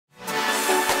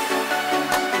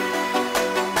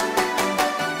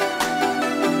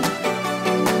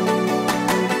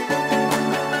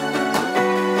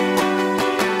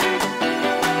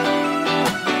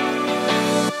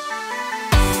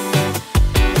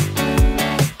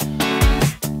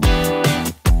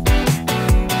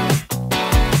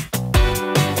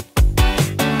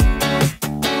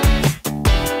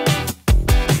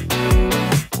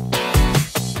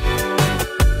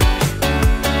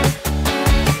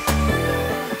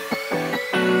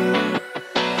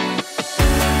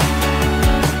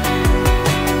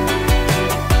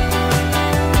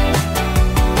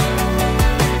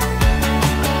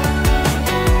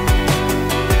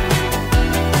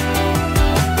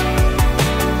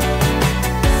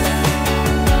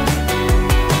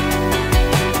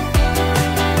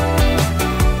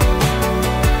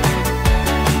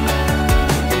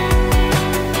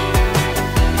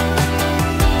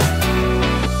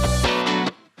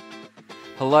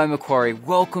Hello Macquarie,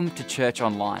 welcome to Church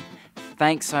Online.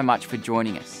 Thanks so much for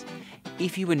joining us.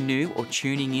 If you are new or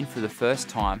tuning in for the first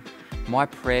time, my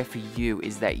prayer for you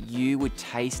is that you would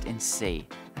taste and see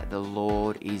that the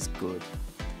Lord is good.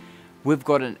 We've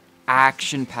got an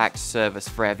action-packed service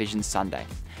for our Vision Sunday,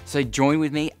 so join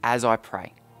with me as I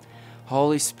pray.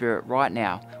 Holy Spirit, right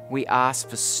now, we ask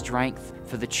for strength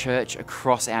for the church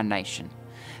across our nation.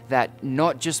 That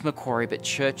not just Macquarie, but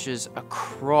churches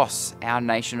across our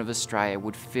nation of Australia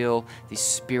would feel this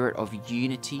spirit of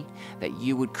unity, that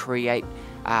you would create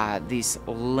this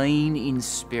lean-in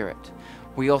spirit.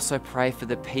 We also pray for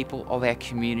the people of our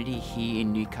community here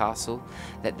in Newcastle,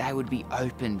 that they would be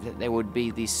open, that there would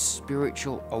be this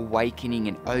spiritual awakening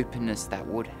and openness that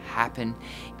would happen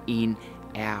in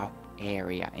our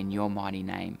area. In your mighty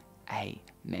name,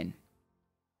 amen.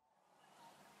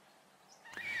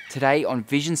 Today on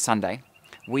Vision Sunday,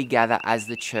 we gather as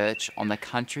the church on the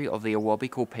country of the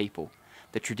Awabakal people,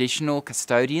 the traditional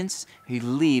custodians who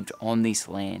lived on this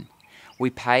land. We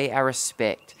pay our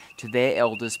respect to their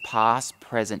elders past,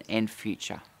 present and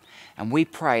future. And we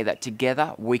pray that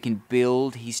together we can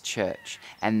build His church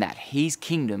and that His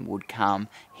kingdom would come,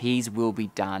 His will be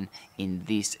done in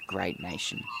this great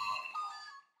nation.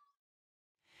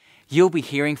 You'll be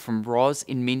hearing from Roz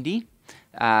and Mindy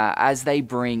as they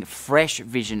bring fresh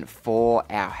vision for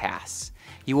our house.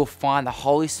 You will find the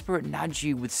Holy Spirit nudge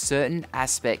you with certain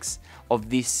aspects of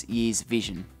this year's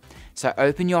vision. So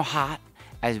open your heart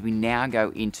as we now go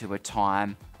into a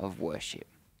time of worship.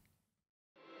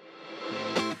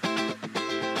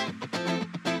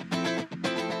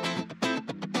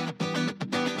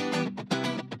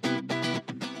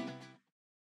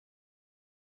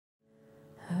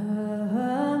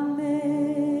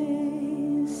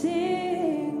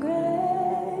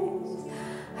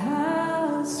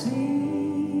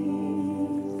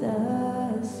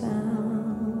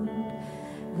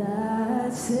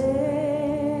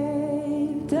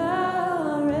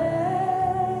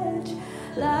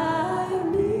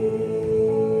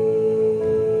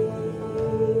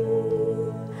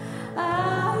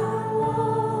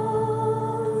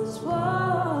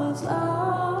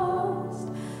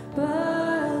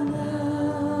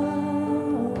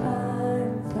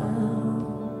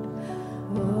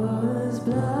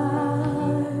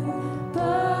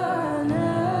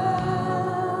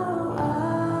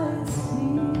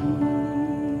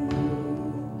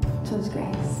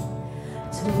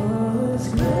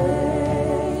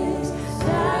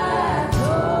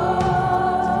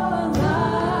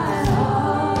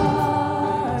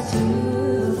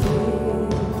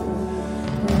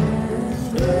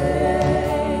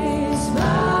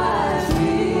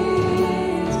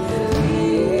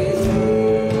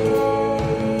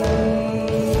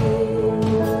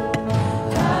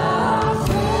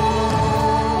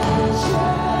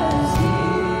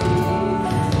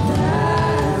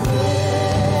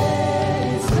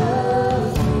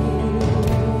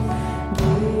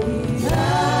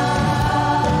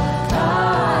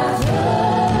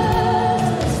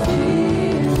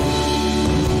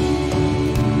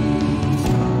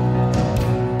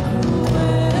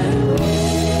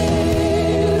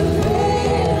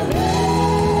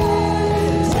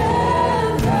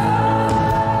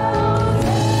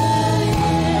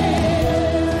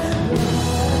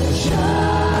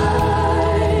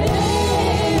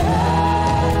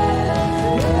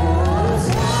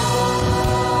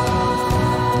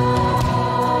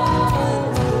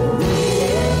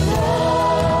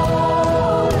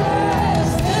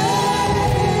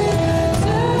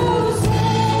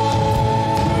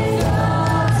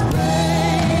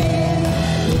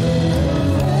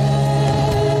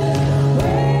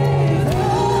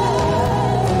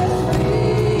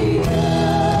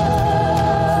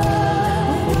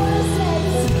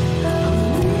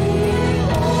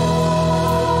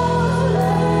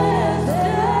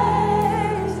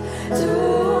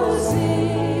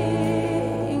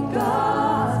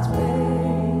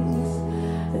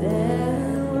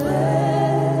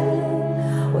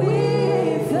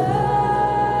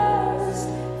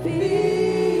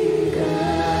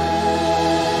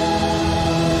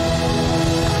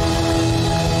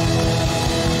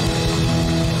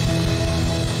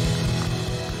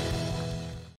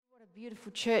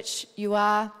 Church you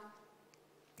are,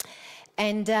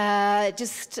 and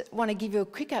just want to give you a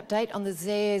quick update on the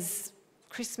Zaia's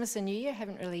Christmas and New Year. I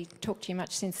haven't really talked to you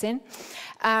much since then.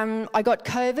 I got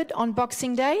COVID on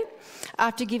Boxing Day.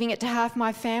 After giving it to half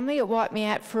my family, it wiped me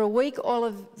out for a week. All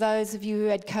of those of you who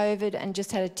had COVID and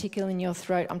just had a tickle in your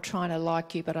throat, I'm trying to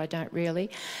like you, but I don't really.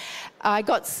 I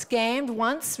got scammed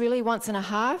once, really once and a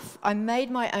half. I made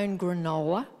my own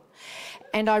granola.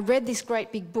 And I read this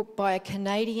great big book by a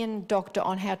Canadian doctor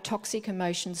on how toxic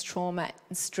emotions, trauma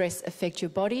and stress affect your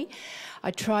body.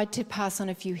 I tried to pass on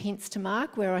a few hints to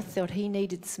Mark where I thought he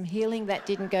needed some healing. That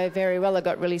didn't go very well. I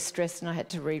got really stressed and I had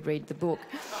to reread the book.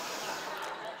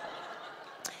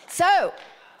 So,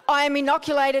 I am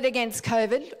inoculated against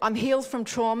COVID. I'm healed from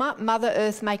trauma, Mother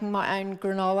Earth making my own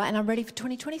granola, and I'm ready for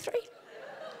 2023.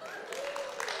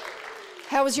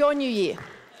 How was your new year?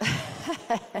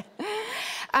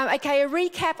 Okay, a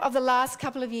recap of the last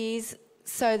couple of years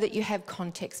so that you have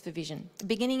context for vision. The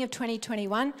beginning of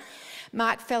 2021,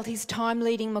 Mark felt his time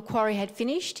leading Macquarie had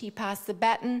finished. He passed the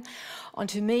baton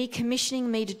onto me, commissioning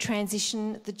me to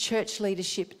transition the church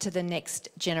leadership to the next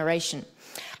generation.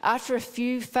 After a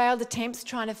few failed attempts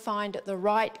trying to find the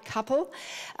right couple,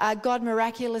 God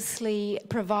miraculously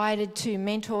provided two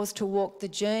mentors to walk the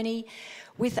journey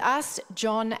with us,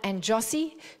 John and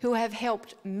Jossie, who have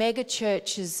helped mega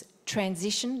churches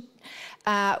transition.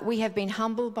 We have been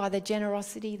humbled by their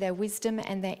generosity, their wisdom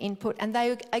and their input, and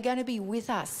they are going to be with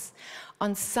us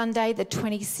on Sunday the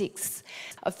 26th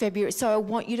of February. So I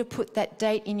want you to put that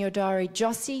date in your diary.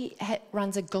 Jossie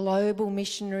runs a global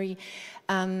missionary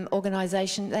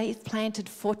organisation. They've planted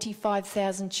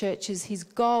 45,000 churches. His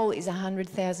goal is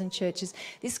 100,000 churches.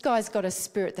 This guy's got a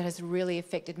spirit that has really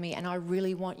affected me, and I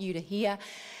really want you to hear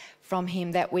from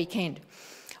him that weekend.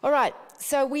 All right,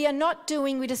 so we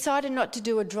decided not to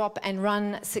do a drop and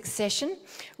run succession.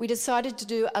 We decided to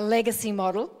do a legacy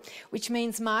model, which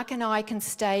means Mark and I can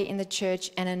stay in the church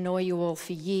and annoy you all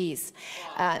for years.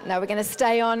 Now we're going to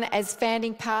stay on as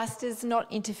founding pastors, not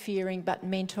interfering, but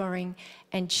mentoring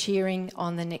and cheering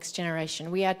on the next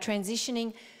generation. We are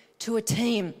transitioning to a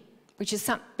team, which has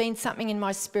been something in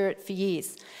my spirit for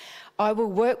years. I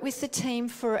will work with the team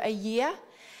for a year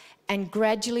and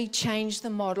gradually change the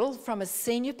model from a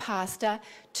senior pastor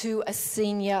to a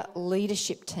senior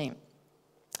leadership team.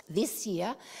 This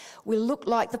year will look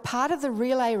like the part of the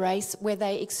relay race where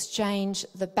they exchange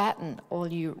the baton,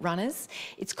 all you runners.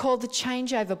 It's called the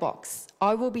changeover box.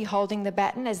 I will be holding the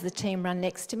baton as the team run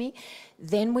next to me.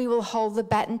 Then we will hold the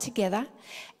baton together,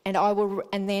 and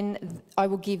then I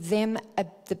will give them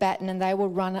the baton, and they will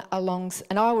run along,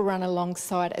 and I will run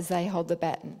alongside as they hold the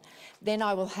baton. Then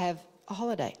I will have a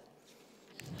holiday.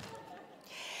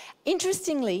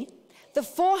 Interestingly, the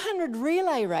 400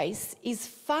 relay race is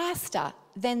faster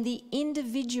than the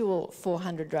individual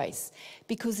 400 race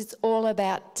because it's all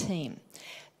about team.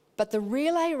 But the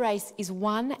relay race is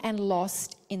won and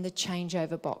lost in the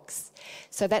changeover box.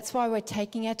 So that's why we're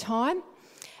taking our time,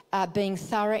 being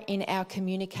thorough in our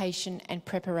communication and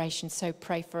preparation. So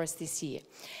pray for us this year.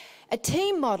 A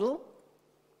team model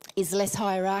is less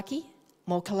hierarchy,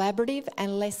 more collaborative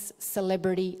and less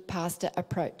celebrity pastor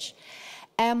approach.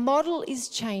 Our model is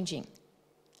changing,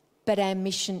 but our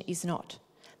mission is not.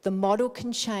 The model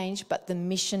can change, but the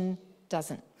mission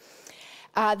doesn't.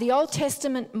 The Old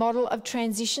Testament model of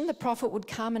transition, the prophet would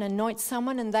come and anoint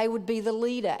someone and they would be the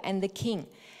leader and the king.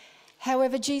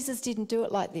 However, Jesus didn't do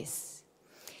it like this.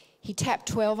 He tapped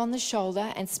 12 on the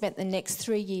shoulder and spent the next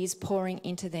 3 years pouring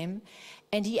into them,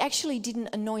 and he actually didn't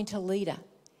anoint a leader.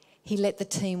 He let the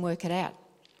team work it out.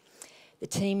 The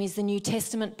team is the New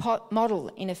Testament model.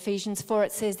 In Ephesians 4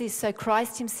 it says this, so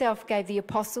Christ himself gave the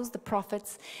apostles, the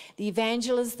prophets, the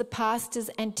evangelists, the pastors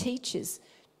and teachers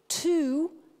to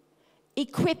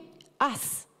equip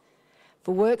us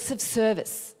for works of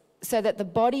service so that the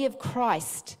body of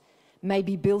Christ may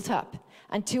be built up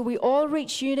until we all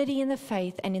reach unity in the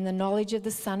faith and in the knowledge of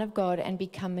the Son of God and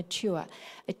become mature,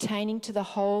 attaining to the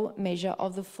whole measure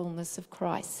of the fullness of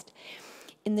Christ.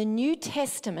 In the New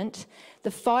Testament,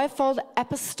 the fivefold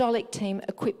apostolic team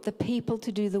equipped the people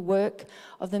to do the work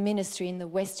of the ministry. In the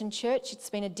Western church,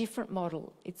 it's been a different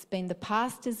model. It's been the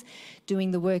pastors doing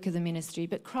the work of the ministry.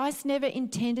 But Christ never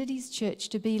intended his church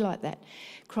to be like that.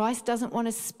 Christ doesn't want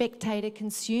a spectator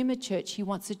consumer church. He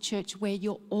wants a church where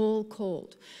you're all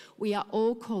called. We are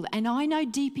all called. And I know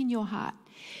deep in your heart,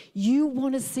 you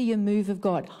want to see a move of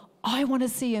God. I want to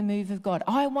see a move of God.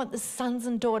 I want the sons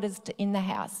and daughters in the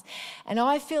house. And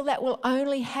I feel that will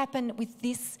only happen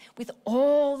with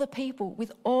all the people,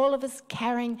 with all of us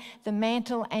carrying the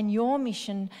mantle and your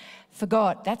mission for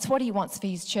God. That's what he wants for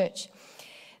his church.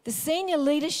 The senior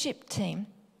leadership team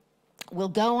will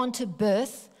go on to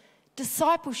birth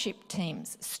discipleship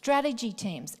teams, strategy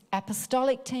teams,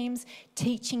 apostolic teams,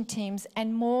 teaching teams,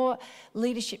 and more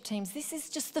leadership teams. This is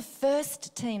just the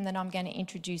first team that I'm going to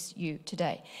introduce you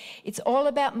today. It's all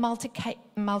about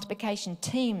multiplication,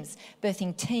 teams,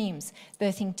 birthing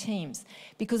teams,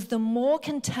 because the more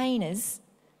containers,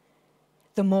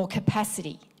 the more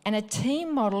capacity. And a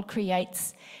team model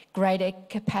creates greater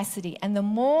capacity. And the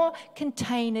more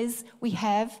containers we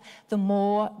have, the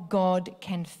more God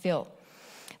can fill.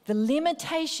 The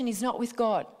limitation is not with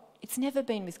God. It's never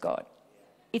been with God.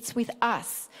 It's with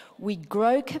us. We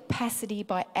grow capacity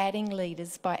by adding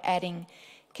leaders, by adding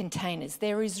containers.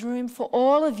 There is room for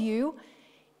all of you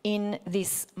in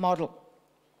this model.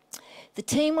 The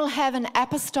team will have an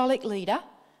apostolic leader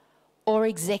or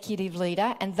executive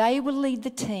leader, and they will lead the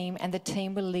team, and the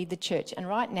team will lead the church. And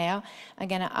right now, I'm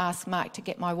going to ask Mark to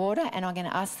get my water, and I'm going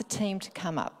to ask the team to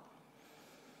come up.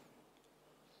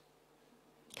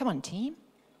 Come on, team.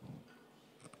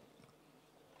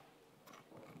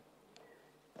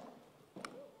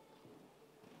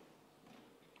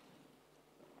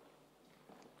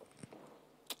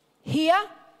 Here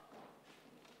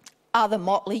are the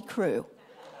motley crew.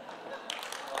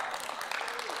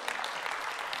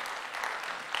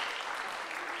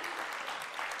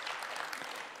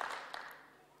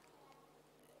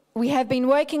 We have been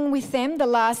working with them the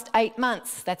last 8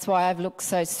 months. That's why I've looked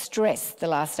so stressed the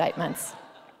last 8 months.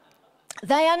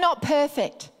 They are not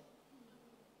perfect.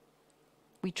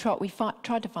 We tried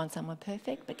to find someone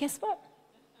perfect, but guess what?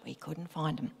 We couldn't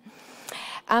find them.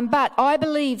 But I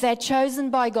believe they're chosen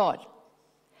by God,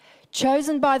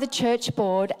 chosen by the church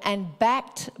board, and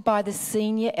backed by the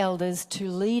senior elders to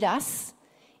lead us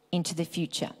into the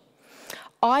future.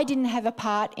 I didn't have a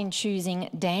part in choosing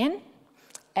Dan,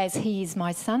 as he is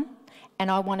my son, and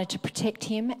I wanted to protect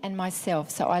him and myself,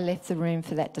 so I left the room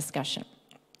for that discussion.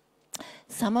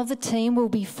 Some of the team will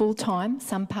be full-time,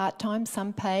 some part-time,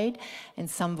 some paid, and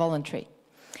some voluntary.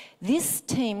 This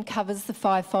team covers the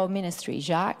fivefold ministry.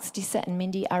 Jacques, Dissa and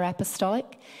Mindy are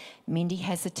apostolic. Mindy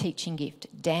has the teaching gift.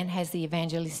 Dan has the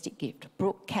evangelistic gift.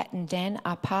 Brooke, Kat and Dan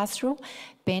are pastoral.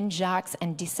 Ben, Jacques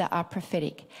and Dissa are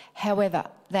prophetic. However,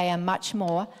 they are much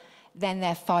more than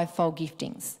their fivefold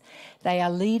giftings. They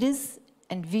are leaders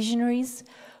and visionaries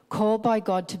called by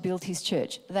God to build his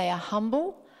church. They are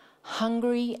humble,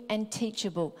 hungry and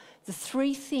teachable. The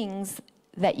three things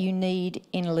that you need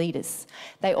in leaders.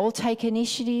 They all take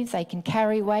initiative, they can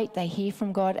carry weight, they hear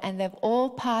from God, and they've all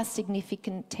passed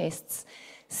significant tests,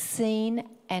 seen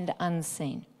and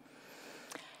unseen.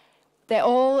 They're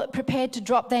all prepared to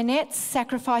drop their nets,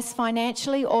 sacrifice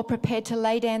financially, or prepared to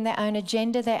lay down their own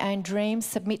agenda, their own dreams,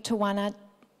 submit to one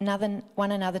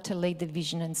another to lead the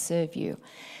vision and serve you.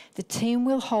 The team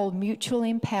will hold mutual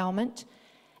empowerment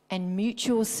and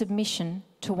mutual submission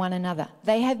to one another.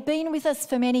 They have been with us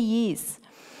for many years.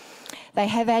 They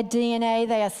have our DNA.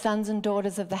 They are sons and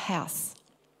daughters of the house.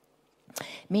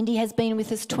 Mindy has been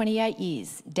with us 28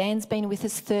 years. Dan's been with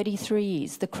us 33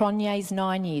 years. The Croniers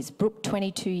 9 years. Brooke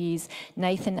 22 years.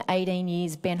 Nathan 18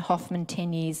 years. Ben Hoffman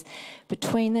 10 years.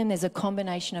 Between them, there's a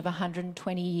combination of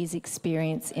 120 years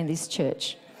experience in this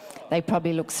church. They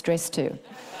probably look stressed too.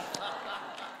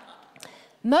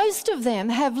 Most of them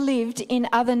have lived in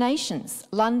other nations,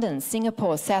 London,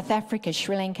 Singapore, South Africa,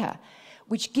 Sri Lanka,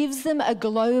 which gives them a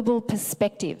global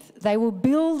perspective. They will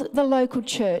build the local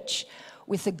church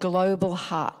with a global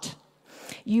heart.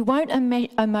 You won't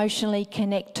emotionally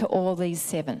connect to all these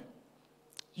 7.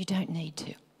 You don't need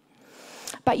to.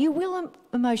 But you will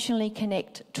emotionally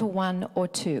connect to 1 or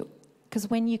 2. Because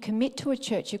when you commit to a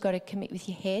church, you've got to commit with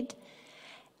your head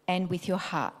and with your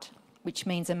heart, which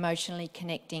means emotionally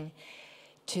connecting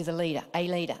to the leader, a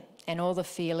leader. And all the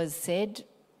feelers said,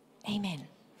 amen.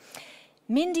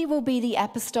 Mindy will be the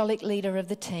apostolic leader of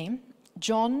the team.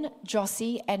 John,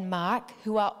 Jossie and Mark,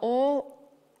 who are all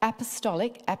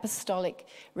apostolic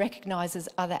recognises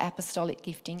other apostolic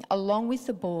gifting, along with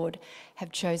the board,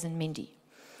 have chosen Mindy.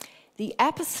 The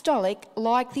apostolic,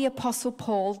 like the Apostle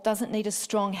Paul, doesn't need a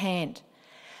strong hand.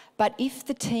 But if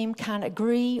the team can't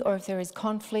agree, or if there is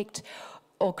conflict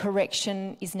or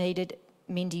correction is needed,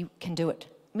 Mindy can do it.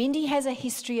 Mindy has a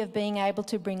history of being able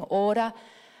to bring order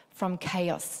from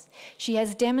chaos. She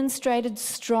has demonstrated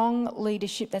strong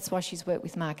leadership. That's why she's worked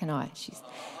with Mark and I. She's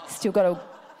still got a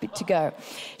bit to go.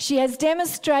 She has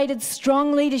demonstrated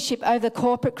strong leadership over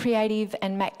corporate, creative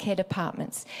and Macquarie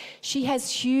departments. She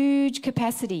has huge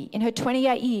capacity. In her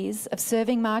 28 years of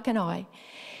serving Mark and I,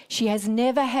 she has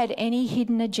never had any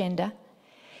hidden agenda.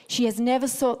 She has never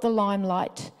sought the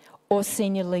limelight or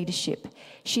senior leadership.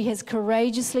 She has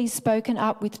courageously spoken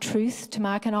up with truth to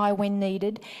Mark and I when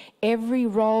needed. Every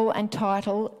role and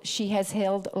title she has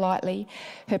held lightly.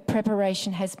 Her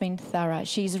preparation has been thorough.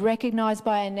 She's recognised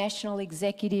by our national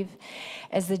executive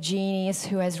as the genius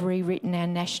who has rewritten our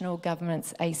national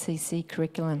government's ACC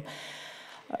curriculum.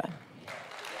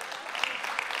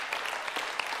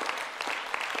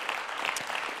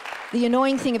 The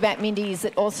annoying thing about Mindy is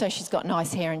that also she's got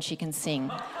nice hair and she can sing,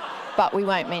 but we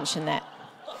won't mention that.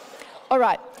 All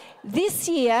right. This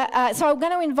year, so I'm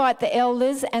going to invite the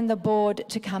elders and the board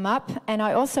to come up, and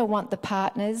I also want the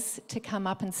partners to come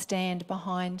up and stand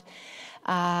behind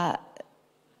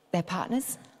their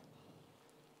partners.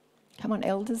 Come on,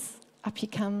 elders, up you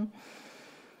come.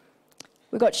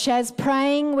 We've got Shaz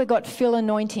praying, we've got Phil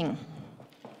anointing.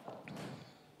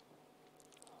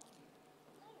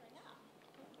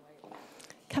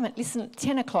 Come on, listen,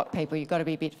 10 o'clock people, you've got to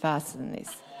be a bit faster than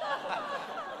this.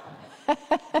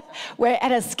 We're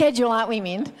at a schedule, aren't we,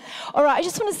 Mind? All right, I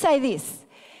just want to say this.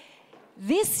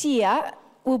 This year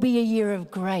will be a year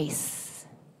of grace.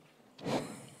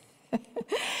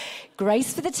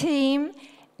 Grace for the team,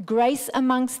 grace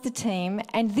amongst the team,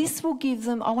 and this will give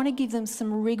them, I want to give them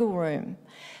some wriggle room.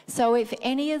 So if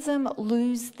any of them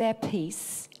lose their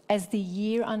peace as the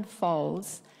year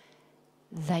unfolds,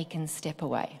 they can step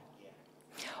away.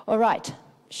 All right,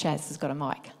 Shaz has got a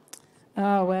mic.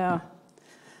 Oh, wow.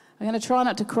 I'm going to try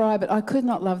not to cry, but I could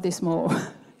not love this more.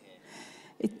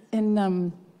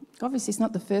 Obviously it's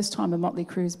not the first time a Motley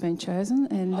Crew's been chosen,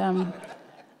 and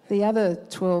the other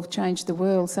 12 changed the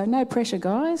world, so no pressure,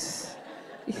 guys.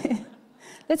 Yeah.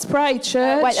 Let's pray,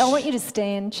 church. Wait, I want you to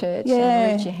stand, church,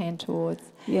 and reach your hand towards.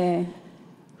 Yeah.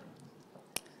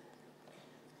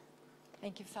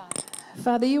 Thank you, Father.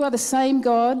 Father, you are the same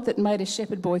God that made a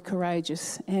shepherd boy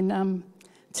courageous, and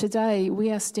today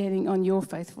we are standing on your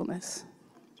faithfulness.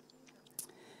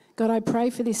 God, I pray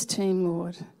for this team,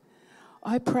 Lord.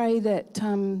 I pray that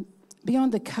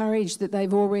beyond the courage that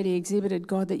they've already exhibited,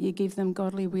 God, that you give them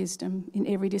godly wisdom in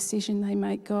every decision they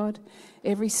make, God,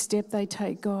 every step they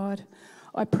take, God.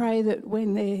 I pray that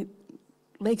when their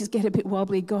legs get a bit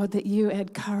wobbly, God, that you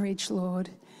add courage,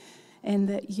 Lord, and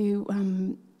that you...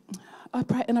 I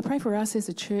pray for us as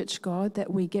a church, God, that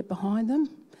we get behind them,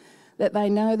 that they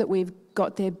know that we've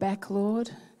got their back, Lord.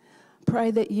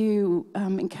 Pray that you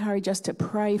encourage us to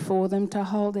pray for them, to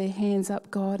hold their hands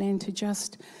up, God, and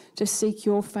to seek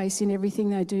your face in everything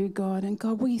they do, God. And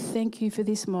God, we thank you for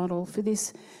this model, for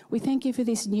this. We thank you for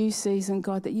this new season,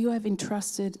 God, that you have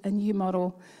entrusted a new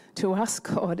model to us,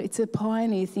 God. It's a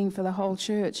pioneer thing for the whole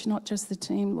church, not just the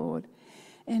team, Lord.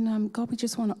 And God, we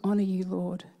just want to honour you,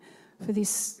 Lord, for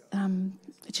this,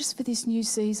 just for this new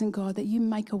season, God, that you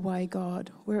make a way,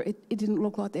 God, where it didn't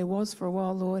look like there was for a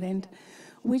while, Lord. And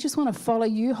we just want to follow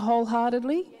you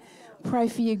wholeheartedly. Pray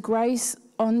for your grace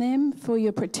on them, for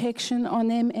your protection on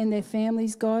them and their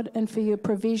families, God, and for your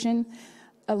provision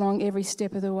along every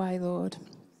step of the way, Lord.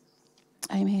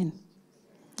 Amen.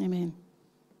 Amen.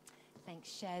 Thanks,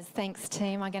 Shaz. Thanks,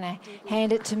 team. I'm going to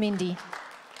hand it to Mindy.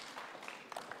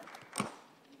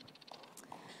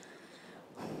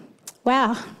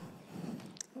 Wow.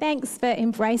 Thanks for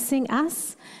embracing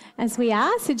us as we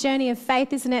are. It's a journey of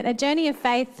faith, isn't it? A journey of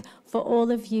faith for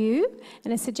all of you,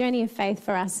 and it's a journey of faith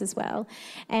for us as well.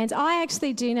 And I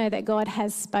actually do know that God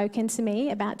has spoken to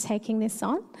me about taking this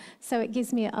on, so it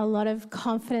gives me a lot of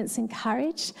confidence and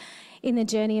courage in the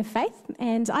journey of faith.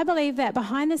 And I believe that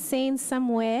behind the scenes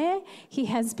somewhere, he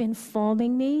has been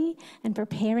forming me and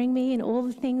preparing me in all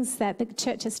the things that the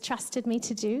church has trusted me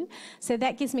to do. So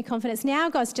that gives me confidence. Now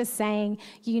God's just saying,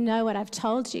 you know what I've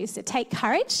told you, so take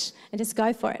courage and just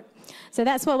go for it. So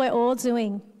that's what we're all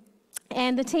doing.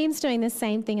 And the team's doing the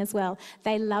same thing as well.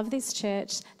 They love this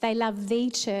church. They love the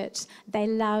church. They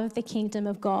love the kingdom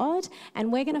of God.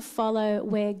 And we're going to follow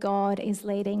where God is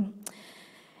leading.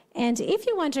 And if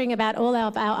you're wondering about all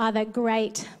of our other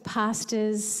great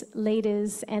pastors,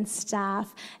 leaders and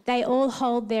staff, they all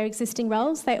hold their existing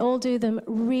roles. They all do them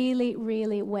really,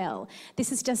 really well.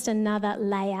 This is just another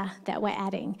layer that we're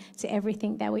adding to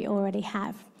everything that we already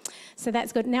have. So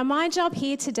that's good. Now, my job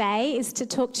here today is to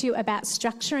talk to you about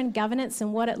structure and governance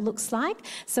and what it looks like.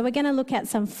 So we're going to look at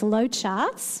some flow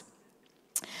charts.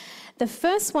 The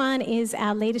first one is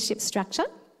our leadership structure.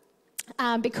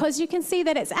 Because you can see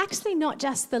that it's actually not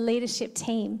just the leadership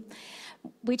team.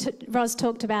 Roz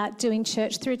talked about doing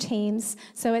church through teams,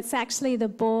 so it's actually the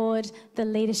board, the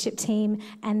leadership team,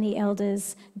 and the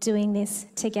elders doing this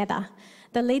together.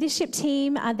 The leadership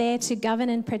team are there to govern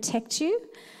and protect you.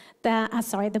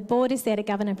 The board is there to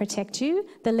govern and protect you.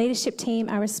 The leadership team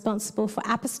are responsible for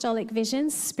apostolic vision,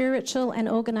 spiritual and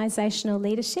organisational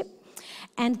leadership,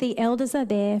 and the elders are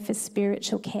there for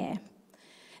spiritual care.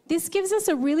 This gives us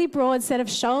a really broad set of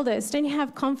shoulders. Don't you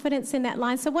have confidence in that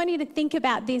line? So I want you to think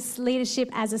about this leadership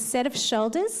as a set of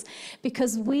shoulders,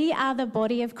 because we are the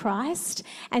body of Christ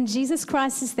and Jesus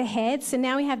Christ is the head. So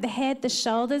now we have the head, the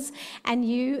shoulders, and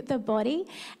you, the body.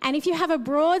 And if you have a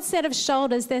broad set of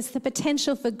shoulders, there's the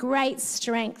potential for great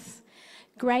strength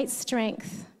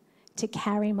to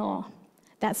carry more.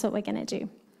 That's what we're going to do.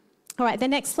 All right, the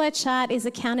next flow chart is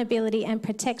accountability and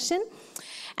protection.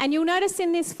 And you'll notice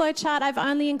in this flowchart, I've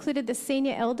only included the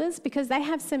senior elders because they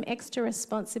have some extra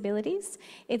responsibilities.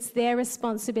 It's their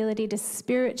responsibility to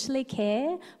spiritually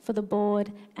care for the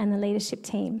board and the leadership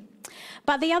team.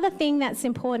 But the other thing that's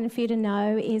important for you to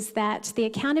know is that the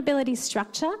accountability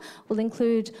structure will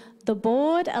include the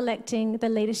board electing the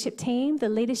leadership team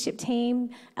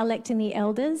electing the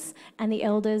elders, and the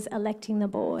elders electing the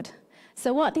board.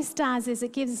 So what this does is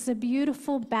it gives us a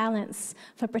beautiful balance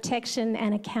for protection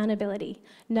and accountability.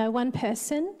 No one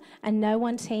person and no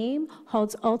one team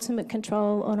holds ultimate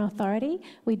control or authority.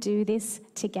 We do this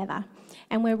together.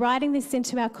 And we're writing this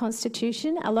into our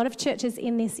constitution. A lot of churches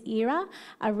in this era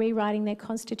are rewriting their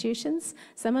constitutions.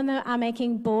 Some of them are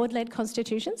making board-led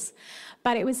constitutions.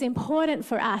 But it was important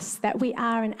for us that we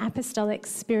are an apostolic,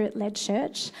 spirit-led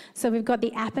church. So we've got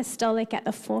the apostolic at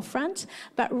the forefront,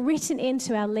 but written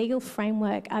into our legal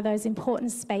framework are those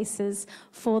important spaces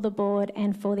for the board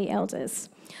and for the elders.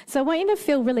 So I want you to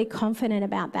feel really confident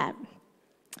about that.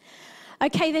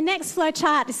 Okay, the next flow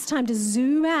chart, it's time to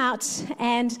zoom out,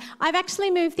 and I've actually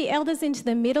moved the elders into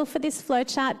the middle for this flow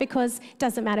chart because it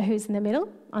doesn't matter who's in the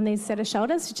middle on these set of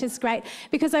shoulders, which is great,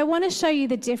 because I want to show you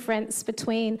the difference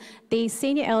between the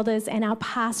senior elders and our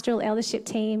pastoral eldership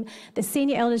team. The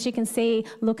senior elders, you can see,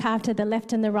 look after the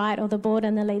left and the right, or the board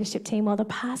and the leadership team, while the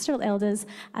pastoral elders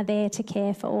are there to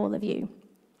care for all of you.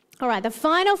 All right, the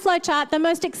final flow chart, the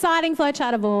most exciting flow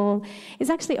chart of all,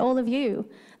 is actually all of you.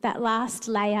 That last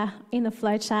layer in the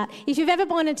flowchart. If you've ever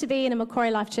wanted to be in a Macquarie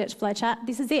Life Church flowchart,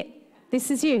 this is it. This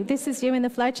is you. This is you in the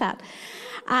flowchart.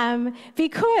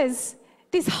 Because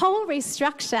this whole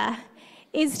restructure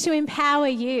is to empower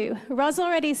you. Roz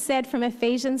already said from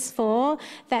Ephesians 4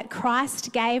 that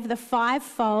Christ gave the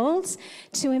fivefold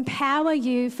to empower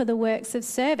you for the works of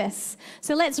service.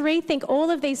 So let's rethink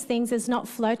all of these things as not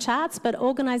flowcharts, but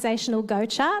organisational go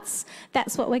charts.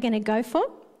 That's what we're going to go for.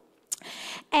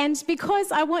 And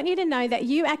because I want you to know that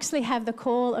you actually have the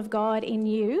call of God in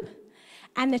you,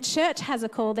 and the church has a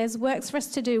call, there's works for us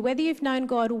to do. Whether you've known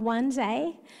God one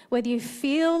day, whether you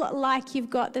feel like you've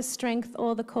got the strength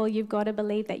or the call, you've got to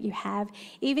believe that you have.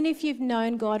 Even if you've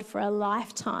known God for a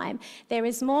lifetime, there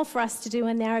is more for us to do,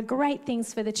 and there are great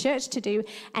things for the church to do.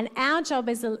 And our job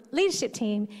as a leadership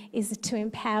team is to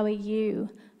empower you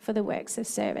for the works of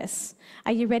service.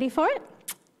 Are you ready for it?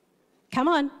 Come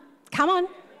on, come on.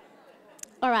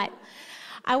 All right,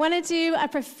 I want to do a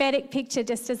prophetic picture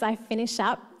just as I finish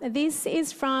up. This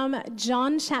is from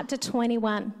John chapter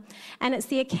 21, and it's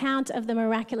the account of the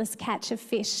miraculous catch of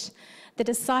fish. The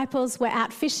disciples were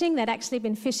out fishing. They'd actually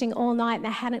been fishing all night and they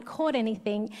hadn't caught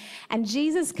anything. And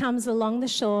Jesus comes along the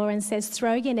shore and says,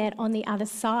 "Throw your net on the other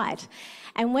side."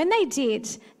 And when they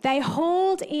did, they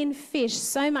hauled in fish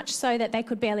so much so that they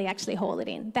could barely actually haul it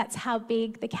in. That's how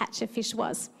big the catch of fish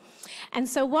was. And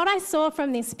so what I saw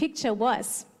from this picture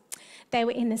was they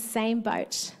were in the same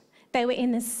boat. They were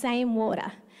in the same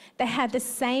water. They had the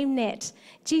same net.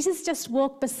 Jesus just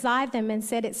walked beside them and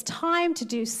said, it's time to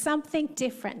do something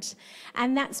different.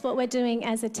 And that's what we're doing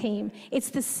as a team. It's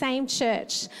the same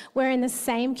church. We're in the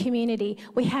same community.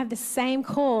 We have the same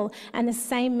call and the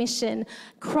same mission.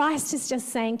 Christ is just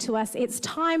saying to us, it's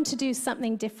time to do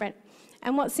something different.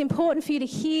 And what's important for you to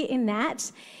hear in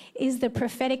that is the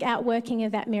prophetic outworking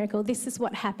of that miracle. This is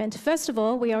what happened. First of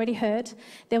all, we already heard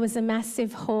there was a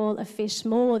massive haul of fish,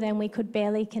 more than we could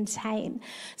barely contain.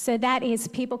 So that is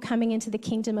people coming into the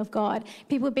kingdom of God,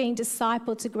 people being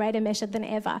discipled to greater measure than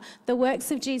ever. The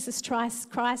works of Jesus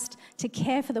Christ to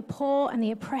care for the poor and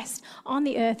the oppressed on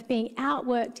the earth being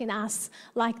outworked in us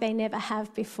like they never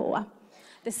have before.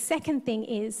 The second thing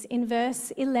is, in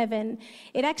verse 11,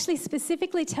 it actually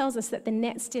specifically tells us that the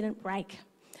nets didn't break.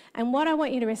 And what I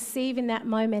want you to receive in that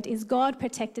moment is God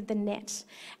protected the net.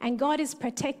 And God is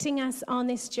protecting us on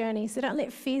this journey. So don't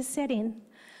let fear set in.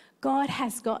 God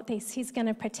has got this. He's going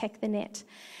to protect the net.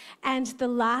 And the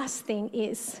last thing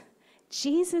is,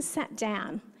 Jesus sat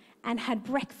down and had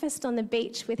breakfast on the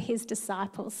beach with his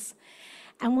disciples.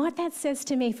 And what that says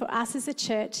to me for us as a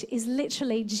church is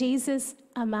literally Jesus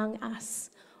among us,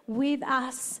 with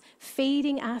us,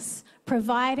 feeding us,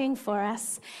 providing for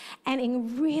us, and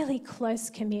in really close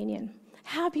communion.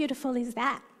 How beautiful is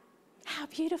that? How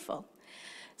beautiful.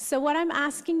 So what I'm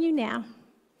asking you now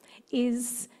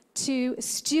is to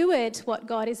steward what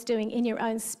God is doing in your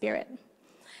own spirit.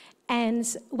 And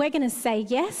we're going to say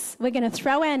yes. We're going to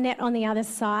throw our net on the other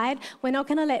side. We're not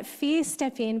going to let fear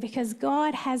step in because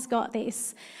God has got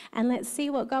this. And let's see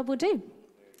what God will do.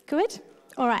 Good?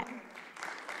 All right.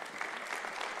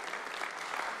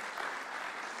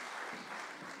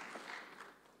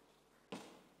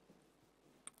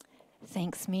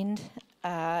 Thanks, Mind.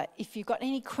 If you've got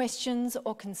any questions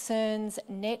or concerns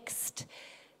next,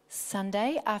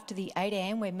 Sunday after the 8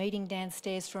 a.m. We're meeting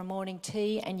downstairs for a morning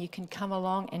tea, and you can come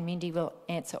along and Mindy will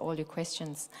answer all your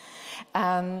questions.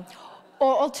 Or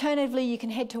alternatively, you can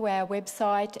head to our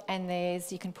website and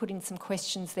you can put in some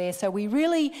questions there. So we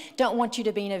really don't want you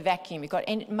to be in a vacuum.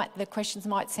 The questions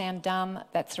might sound dumb,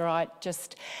 that's all right.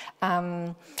 Just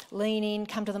lean in,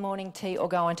 come to the morning tea, or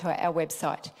go onto our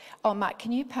website. Oh, Mark,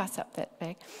 can you pass up that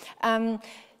bag?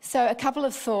 So a couple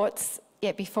of thoughts.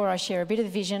 Yeah, before I share a bit of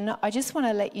the vision, I just want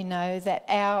to let you know that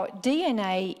our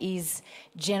DNA is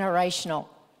generational.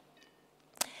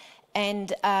 And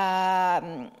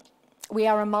we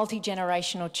are a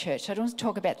multi-generational church. So I want to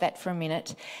talk about that for a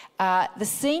minute. The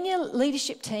senior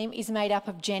leadership team is made up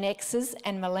of Gen Xers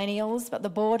and millennials, but the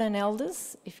board and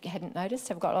elders, if you hadn't noticed,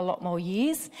 have got a lot more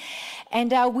years.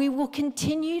 And we will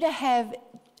continue to have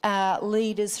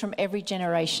leaders from every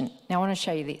generation. Now I want to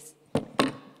show you this.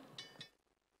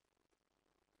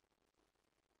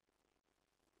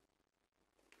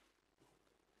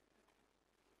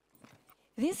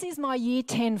 This is my Year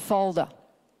 10 folder.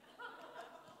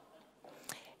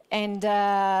 And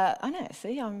I know,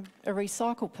 see, I'm a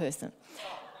recycle person.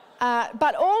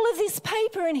 But all of this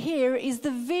paper in here is the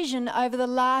vision over the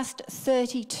last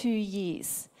 32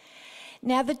 years.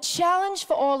 Now, the challenge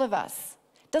for all of us,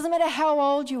 doesn't matter how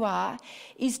old you are,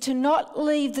 is to not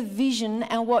leave the vision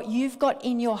and what you've got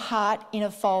in your heart in a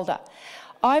folder.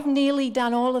 I've nearly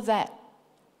done all of that.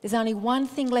 There's only one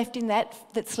thing left in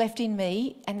that's left in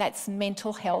me, and that's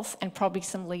mental health and probably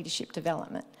some leadership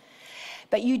development.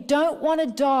 But you don't want to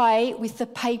die with the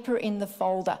paper in the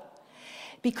folder,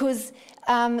 because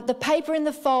the paper in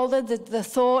the folder, the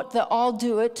thought that I'll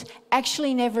do it,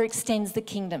 actually never extends the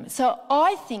kingdom. So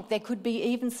I think there could be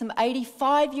even some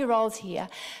 85-year-olds here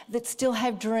that still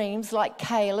have dreams, like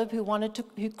Caleb,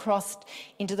 who crossed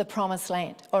into the promised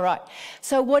land. All right.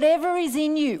 So whatever is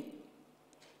in you,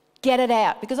 get it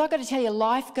out, because I've got to tell you,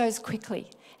 life goes quickly,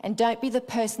 and don't be the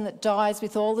person that dies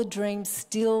with all the dreams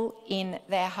still in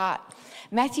their heart.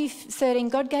 Matthew 13,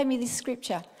 God gave me this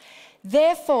scripture.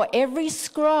 Therefore, every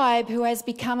scribe who has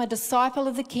become a disciple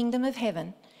of the kingdom of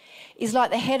heaven is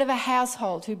like the head of a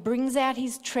household who brings out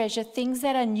his treasure, things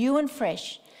that are new and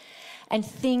fresh, and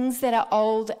things that are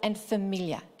old and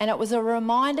familiar. And it was a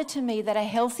reminder to me that a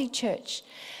healthy church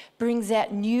brings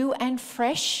out new and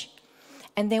fresh,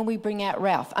 and then we bring out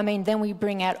then we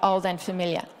bring out old and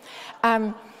familiar.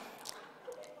 But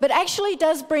actually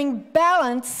does bring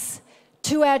balance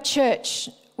to our church.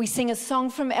 We sing a song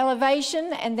from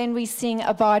Elevation, and then we sing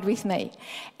Abide With Me.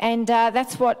 And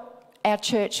that's what our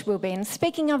church will be. And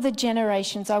speaking of the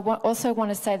generations, I also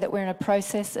want to say that we're in a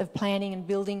process of planning and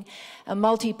building a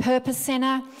multi-purpose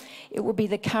centre. It will be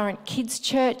the current kids'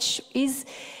 church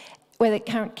where the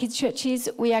current kids' church is.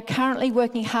 We are currently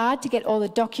working hard to get all the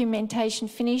documentation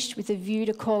finished with a view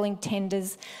to calling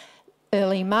tenders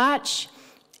early March.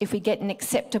 If we get an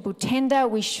acceptable tender,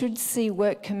 we should see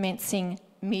work commencing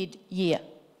mid-year.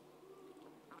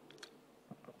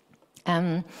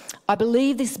 I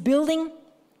believe this building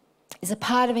is a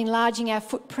part of enlarging our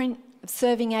footprint, of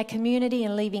serving our community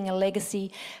and leaving a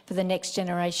legacy for the next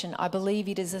generation. I believe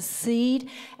it is a seed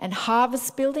and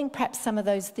harvest building. Perhaps some of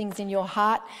those things in your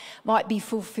heart might be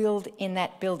fulfilled in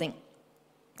that building.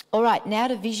 All right, now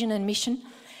to vision and mission.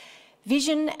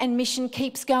 Vision and mission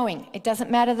keeps going. It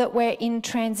doesn't matter that we're in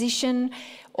transition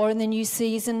or in the new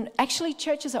season. Actually,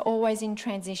 churches are always in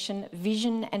transition.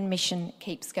 Vision and mission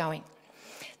keeps going.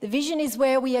 The vision is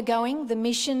where we are going. The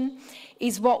mission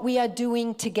is what we are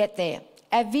doing to get there.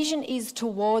 Our vision is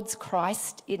towards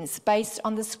Christ. It's based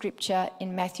on the scripture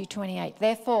in Matthew 28.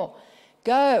 Therefore,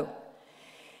 go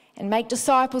and make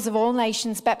disciples of all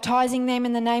nations, baptizing them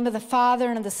in the name of the Father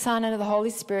and of the Son and of the Holy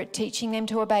Spirit, teaching them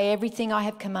to obey everything I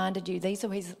have commanded you. These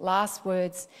are his last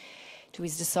words to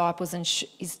his disciples.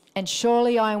 And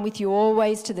surely I am with you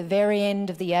always to the very end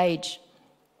of the age.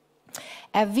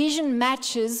 Our vision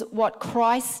matches what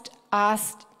Christ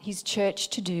asked his church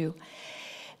to do.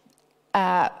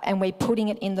 And we're putting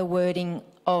it in the wording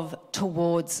of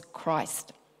towards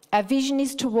Christ. Our vision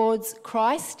is towards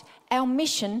Christ. Our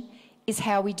mission is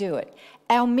how we do it.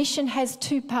 Our mission has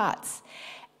two parts: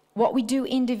 what we do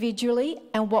individually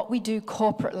and what we do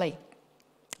corporately.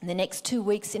 In the next 2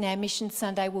 weeks in our Mission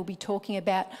Sunday, we'll be talking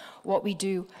about what we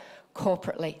do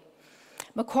corporately.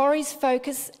 Macquarie's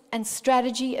focus and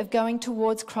strategy of going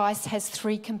towards Christ has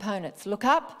three components: look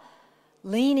up,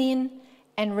 lean in,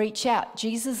 and reach out.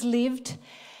 Jesus lived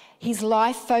his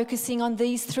life focusing on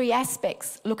these three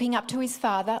aspects: looking up to his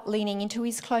Father, leaning into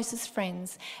his closest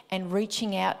friends, and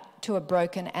reaching out to a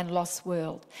broken and lost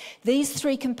world. These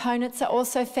three components are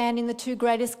also found in the two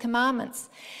greatest commandments.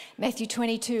 Matthew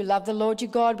 22, love the Lord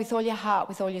your God with all your heart,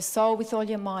 with all your soul, with all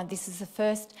your mind. This is the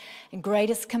first and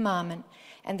greatest commandment.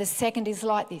 And the second is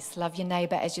like this, love your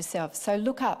neighbour as yourself. So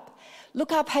look up.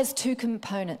 Look up has two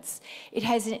components. It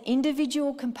has an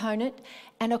individual component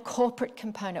and a corporate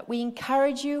component. We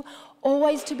encourage you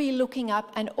always to be looking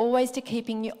up and always to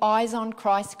keeping your eyes on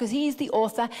Christ, because he is the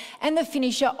author and the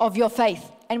finisher of your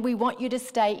faith. And we want you to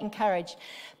stay encouraged.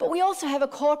 But we also have a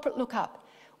corporate look up,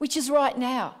 which is right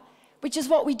now, which is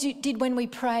what we did when we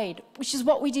prayed, which is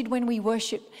what we did when we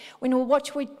worship, when we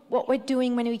watch what we're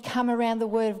doing when we come around the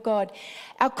Word of God.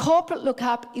 Our corporate look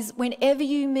up is whenever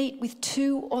you meet with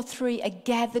 2 or 3 are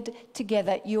gathered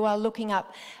together, you are looking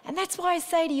up. And that's why I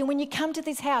say to you, when you come to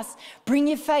this house, bring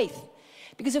your faith.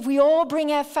 Because if we all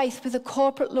bring our faith with a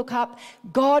corporate look up,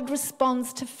 God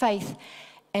responds to faith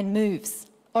and moves.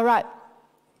 All right,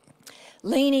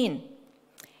 lean in.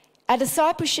 Our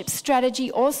discipleship strategy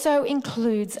also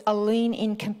includes a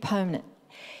lean-in component.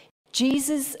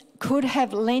 Jesus could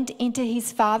have lent into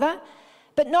his Father,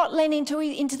 but not lent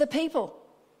into the people.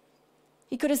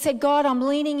 He could have said, God, I'm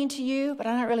leaning into you, but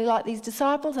I don't really like these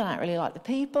disciples. I don't really like the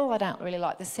people. I don't really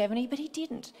like the 70. But he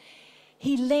didn't.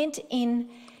 He lent in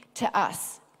to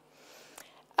us.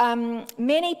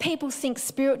 Many people think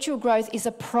spiritual growth is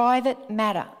a private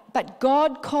matter, but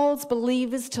God calls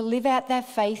believers to live out their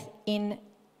faith in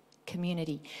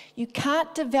community. You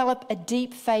can't develop a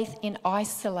deep faith in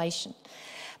isolation.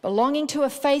 Belonging to a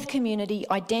faith community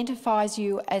identifies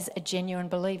you as a genuine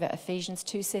believer. Ephesians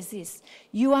 2 says this,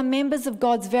 you are members of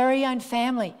God's very own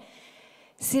family,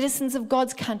 citizens of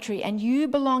God's country, and you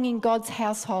belong in God's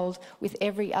household with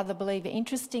every other believer.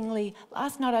 Interestingly,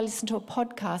 last night I listened to a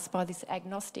podcast by this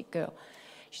agnostic girl.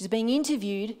 She's being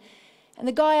interviewed, and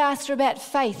the guy asked her about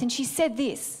faith, and she said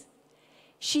this.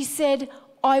 She said,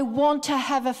 I want to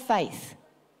have a faith.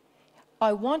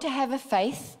 I want to have a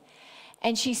faith.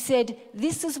 And she said,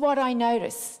 this is what I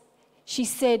notice. She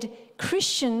said,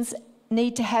 Christians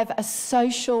need to have a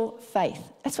social faith.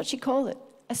 That's what she called it,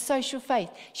 a social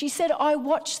faith. She said, I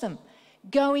watch them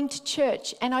going to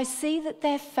church and I see that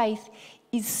their faith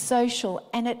is social,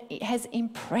 and it has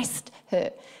impressed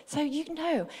her. So you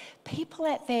know, people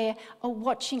out there are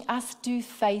watching us do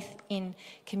faith in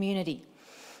community.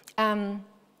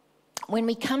 When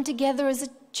we come together as a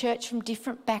church from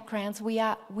different backgrounds, we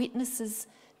are witnesses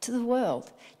to the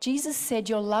world. Jesus said,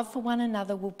 your love for one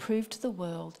another will prove to the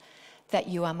world that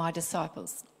you are my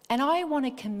disciples. And I want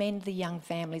to commend the young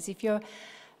families. If you're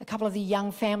a couple of the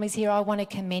young families here, I want to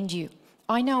commend you.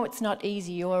 I know it's not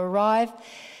easy. You arrive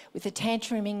with a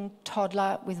tantruming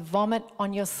toddler with vomit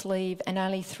on your sleeve and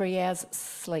only 3 hours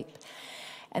sleep.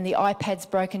 And the iPad's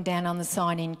broken down on the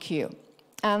sign-in queue.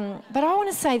 But I want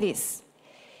to say this.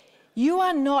 You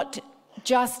are not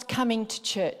just coming to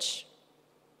church.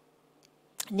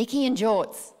 Nikki and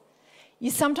George,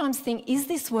 you sometimes think, is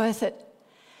this worth it?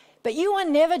 But you are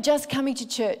never just coming to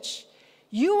church.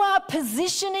 You are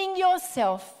positioning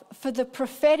yourself for the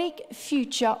prophetic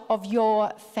future of your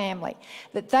family,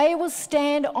 that they will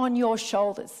stand on your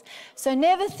shoulders. So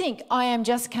never think, I am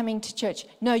just coming to church.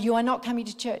 No, you are not coming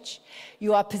to church.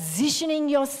 You are positioning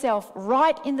yourself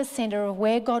right in the centre of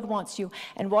where God wants you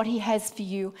and what he has for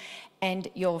you and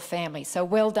your family. So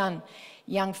well done,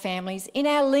 young families. In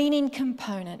our lean-in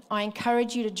component, I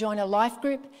encourage you to join a life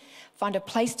group, find a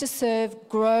place to serve,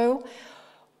 grow,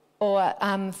 or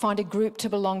find a group to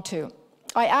belong to.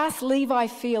 I asked Levi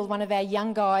Field, one of our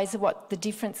young guys, what the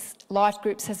difference life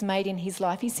groups has made in his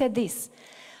life. He said this,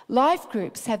 life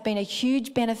groups have been a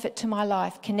huge benefit to my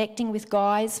life, connecting with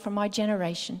guys from my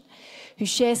generation who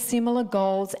share similar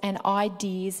goals and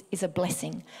ideas is a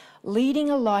blessing. Leading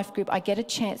a life group, I get a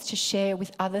chance to share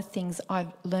with other things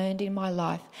I've learned in my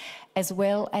life, as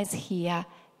well as hear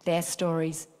their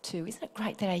stories too. Isn't it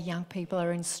great that our young people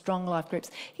are in strong life groups?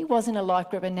 He was in a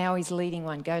life group and now he's leading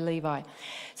one. Go Levi.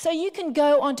 So you can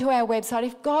go onto our website.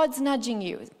 If God's nudging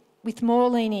you with more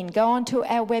lean in, go onto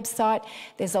our website.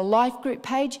 There's a life group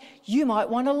page. You might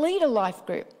want to lead a life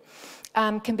group.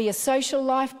 Can be a social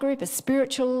life group, a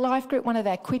spiritual life group, one of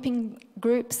our equipping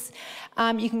groups.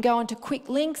 You can go onto quick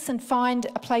links and find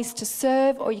a place to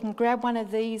serve, or you can grab one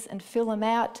of these and fill them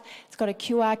out. It's got a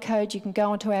QR code. You can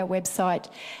go onto our website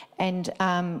and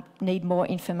need more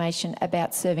information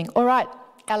about serving. All right,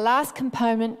 our last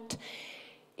component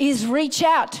is reach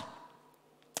out,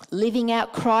 living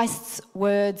out Christ's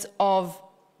words of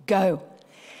go.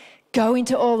 Go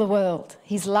into all the world.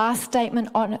 His last statement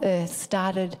on earth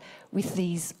started with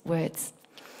these words.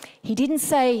 He didn't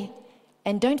say,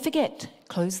 and don't forget,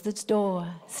 close the door,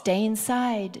 stay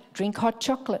inside, drink hot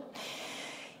chocolate.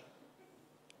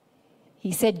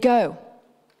 He said, go.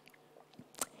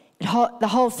 The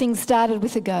whole thing started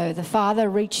with a go. The Father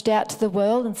reached out to the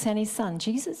world and sent his Son,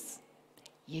 Jesus,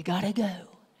 you got to go.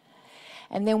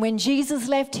 And then when Jesus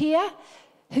left here,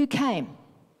 who came?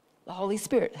 The Holy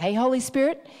Spirit. Hey, Holy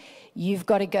Spirit, you've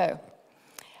got to go.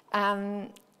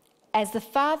 As the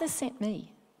Father sent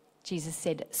me, Jesus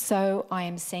said, so I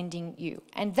am sending you.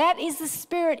 And that is the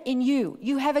Spirit in you.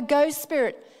 You have a go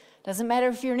spirit. Doesn't matter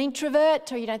if you're an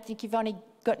introvert or you don't think you've only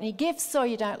got any gifts or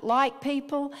you don't like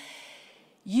people.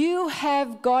 You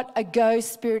have got a go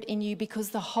spirit in you because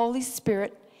the Holy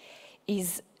Spirit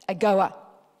is a goer.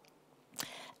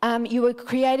 You were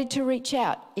created to reach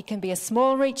out. It can be a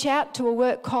small reach out to a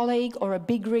work colleague or a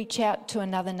big reach out to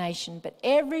another nation. But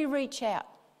every reach out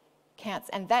counts.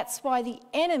 And that's why the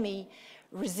enemy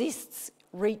resists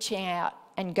reaching out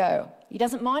and go. He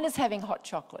doesn't mind us having hot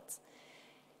chocolates,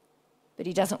 but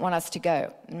he doesn't want us to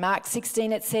go. In Mark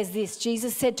 16, it says this,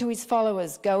 Jesus said to his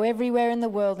followers, go everywhere in the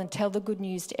world and tell the good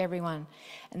news to everyone.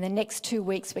 And the next 2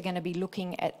 weeks, we're going to be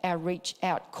looking at our reach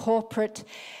out corporate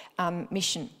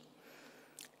mission.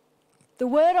 The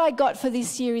word I got for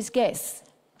this year is guess.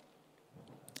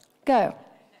 Go.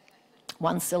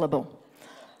 One syllable.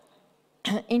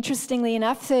 Interestingly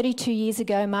enough, 32 years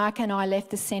ago, Mark and I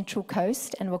left the Central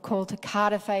Coast and were called to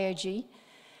Cardiff AOG.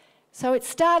 So it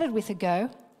started with a go,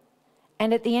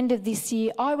 and at the end of this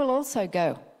year, I will also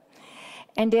go.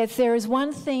 And if there is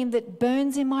one theme that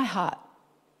burns in my heart,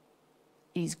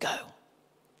 is go.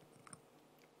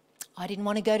 I didn't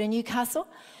want to go to Newcastle,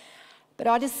 but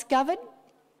I discovered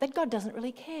that God doesn't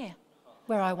really care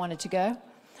where I wanted to go.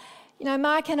 You know,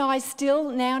 Mark and I still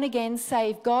now and again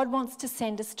say if God wants to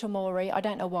send us to Macquarie, I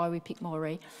don't know why we picked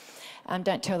Macquarie,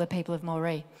 don't tell the people of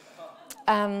Macquarie,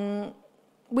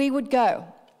 we would go.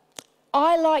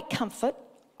 I like comfort,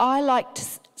 I like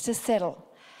to settle,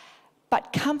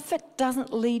 but comfort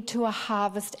doesn't lead to a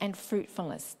harvest and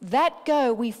fruitfulness. That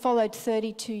go we followed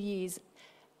 32 years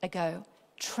ago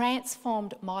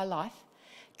transformed my life,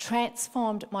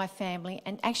 transformed my family,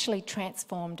 and actually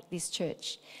transformed this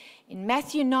church. In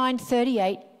Matthew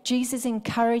 9:38, Jesus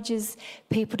encourages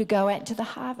people to go out into the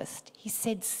harvest. He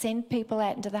said, send people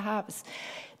out into the harvest.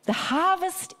 The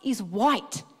harvest is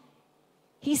white.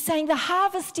 He's saying the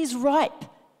harvest is ripe.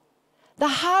 The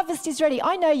harvest is ready.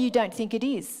 I know you don't think it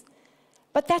is,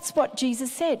 but that's what Jesus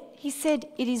said. He said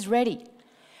it is ready.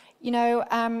 You know,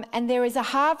 and there is a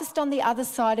harvest on the other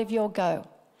side of your go.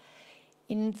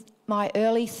 In my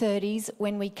early 30s,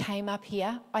 when we came up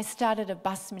here, I started a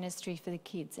bus ministry for the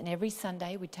kids. And every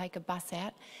Sunday, we'd take a bus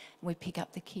out and we'd pick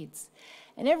up the kids.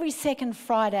 And every second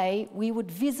Friday, we would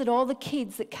visit all the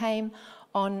kids that came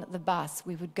on the bus.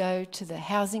 We would go to the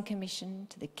Housing Commission,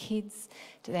 to the kids,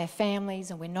 to their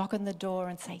families, and we'd knock on the door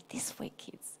and say, this week,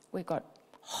 kids, we've got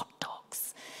hot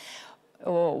dogs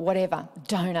or whatever,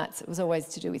 donuts. It was always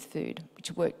to do with food,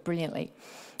 which worked brilliantly.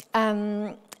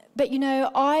 But, you know,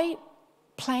 I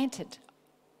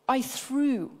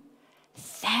threw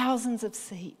thousands of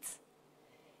seeds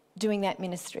doing that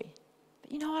ministry.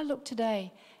 But you know, I look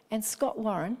today and Scott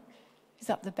Warren, who's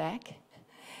up the back,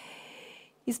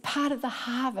 is part of the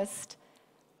harvest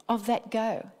of that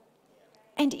go.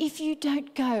 And if you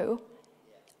don't go,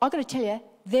 I've got to tell you,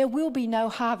 there will be no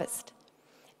harvest.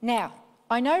 Now,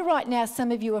 I know right now some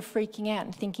of you are freaking out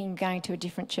and thinking you're going to a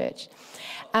different church.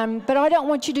 But I don't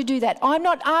want you to do that. I'm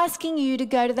not asking you to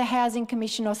go to the Housing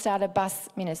Commission or start a bus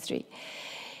ministry.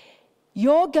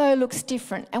 Your go looks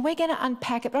different, and we're going to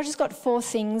unpack it. But I've just got 4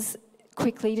 things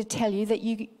quickly to tell you that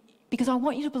because I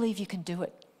want you to believe you can do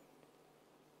it.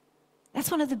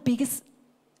 That's one of the biggest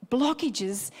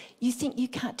blockages. You think you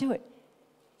can't do it.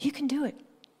 You can do it.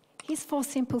 Here's 4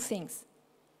 simple things.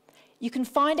 You can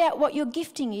find out what your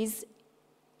gifting is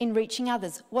in reaching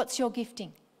others. What's your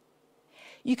gifting?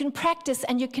 You can practice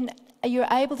and you're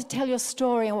able to tell your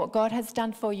story and what God has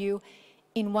done for you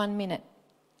in 1 minute.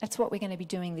 That's what we're going to be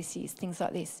doing this year, things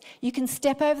like this. You can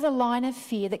step over the line of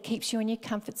fear that keeps you in your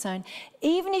comfort zone.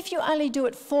 Even if you only do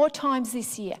it 4 times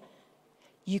this year,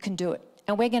 you can do it.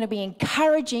 And we're going to be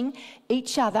encouraging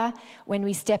each other when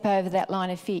we step over that line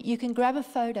of fear. You can grab a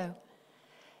photo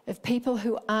of people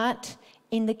who aren't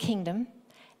in the kingdom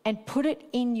and put it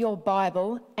in your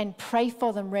Bible and pray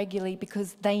for them regularly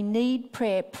because they need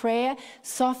prayer. Prayer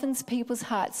softens people's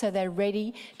hearts so they're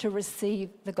ready to receive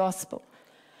the gospel.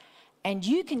 And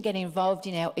you can get involved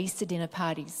in our Easter dinner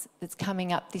parties that's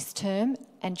coming up this term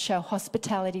and show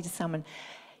hospitality to someone.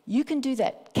 You can do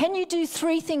that. Can you do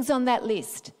 3 things on that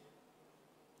list?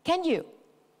 Can you?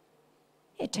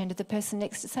 Yeah, turn to the person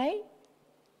next to say,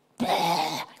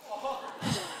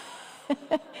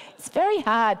 it's very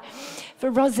hard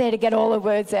for Roz Zaia to get all her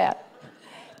words out.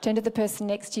 Turn to the person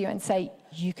next to you and say,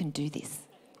 you can do this.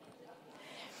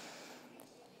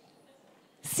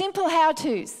 Simple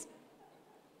how-tos.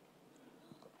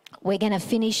 We're going to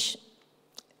finish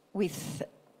with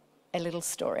a little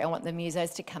story. I want the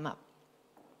musos to come up.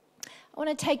 I want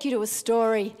to take you to a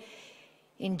story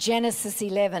in Genesis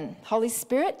 11. Holy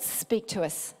Spirit, speak to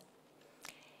us.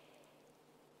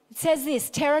 It says this: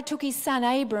 Terah took his son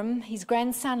Abram, his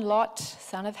grandson Lot,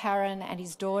 son of Haran, and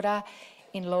his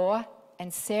daughter-in-law,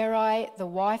 and Sarai, the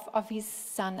wife of his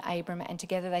son Abram, and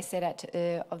together they set out to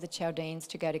Ur of the Chaldeans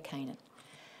to go to Canaan.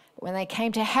 But when they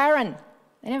came to Haran,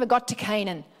 they never got to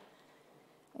Canaan.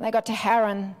 When they got to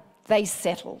Haran, they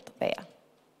settled there.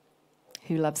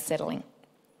 Who loves settling?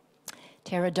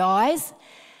 Terah dies,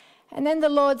 and then the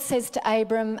Lord says to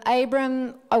Abram,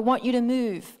 Abram, I want you to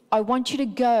move. I want you to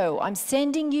go. I'm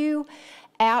sending you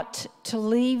out to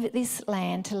leave this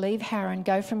land, to leave Haran,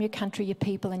 go from your country, your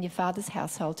people, and your father's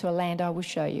household to a land I will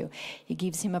show you. He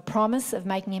gives him a promise of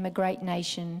making him a great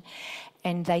nation,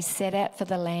 and they set out for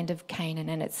the land of Canaan,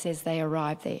 and it says they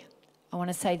arrived there. I want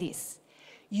to say this.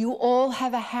 You all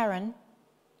have a Haran,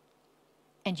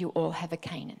 and you all have a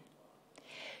Canaan.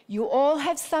 You all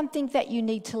have something that you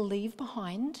need to leave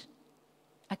behind,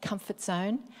 a comfort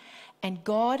zone, and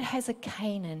God has a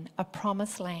Canaan, a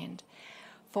promised land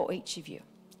for each of you.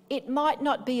 It might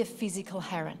not be a physical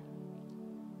Haran.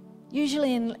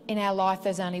 Usually in our life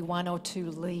there's only one or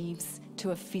two leaves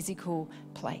to a physical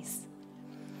place.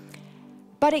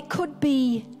 But it could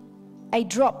be a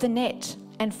drop the net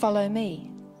and follow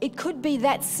me. It could be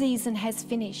that season has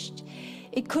finished.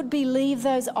 It could be leave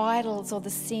those idols or the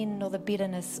sin or the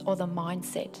bitterness or the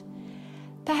mindset.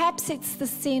 Perhaps it's the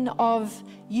sin of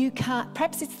you can't,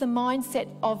 perhaps it's the mindset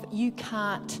of you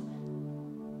can't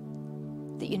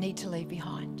that you need to leave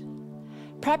behind.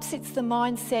 Perhaps it's the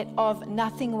mindset of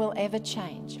nothing will ever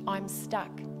change, I'm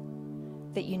stuck,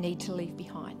 that you need to leave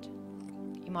behind.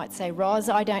 You might say, Roz,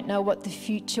 I don't know what the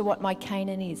future, what my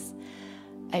Canaan is.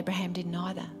 Abraham didn't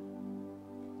either.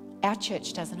 Our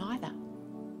church doesn't either.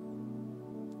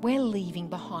 We're leaving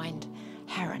behind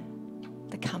Haran,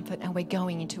 the comfort, and we're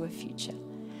going into a future.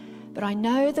 But I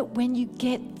know that when you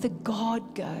get the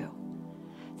God go,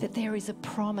 that there is a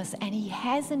promise and he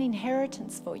has an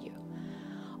inheritance for you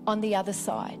on the other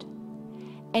side.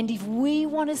 And if we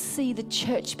want to see the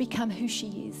church become who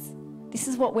she is, this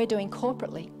is what we're doing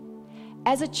corporately.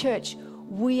 As a church,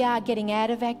 we are getting out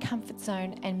of our comfort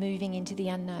zone and moving into the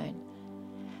unknown.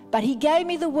 But he gave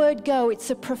me the word go. It's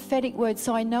a prophetic word,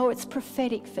 so I know it's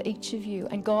prophetic for each of you.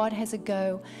 And God has a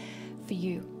go for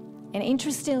you. And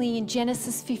interestingly, in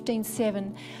Genesis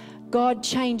 15:7, God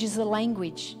changes the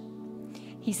language.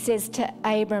 He says to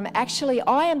Abram, actually,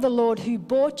 I am the Lord who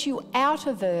brought you out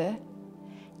of Ur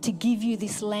to give you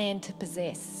this land to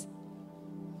possess.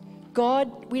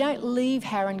 God, we don't leave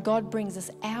Haran. God brings us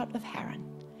out of Haran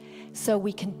so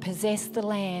we can possess the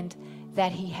land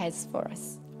that he has for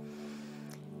us.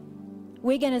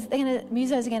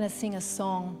 Musos are going to sing a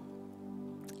song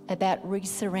about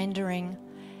resurrendering.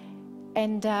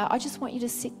 And I just want you to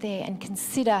sit there and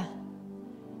consider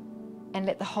and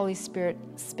let the Holy Spirit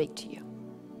speak to you.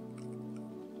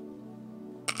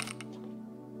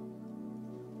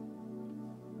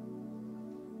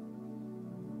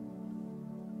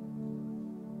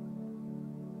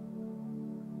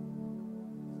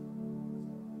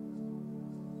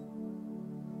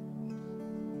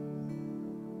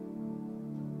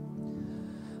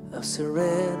 I've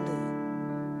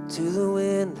surrendered to the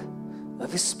wind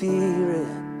of your spirit.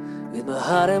 With my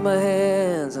heart in my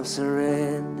hands, I'm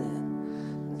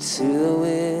surrendered to the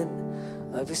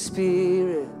wind of your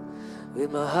spirit.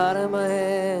 With my heart in my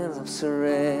hands, I'm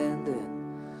surrendered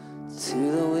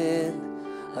to the wind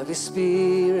of your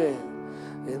spirit.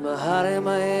 With my heart in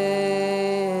my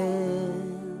hands,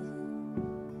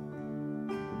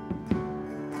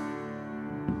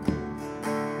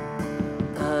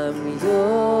 I'm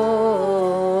yours.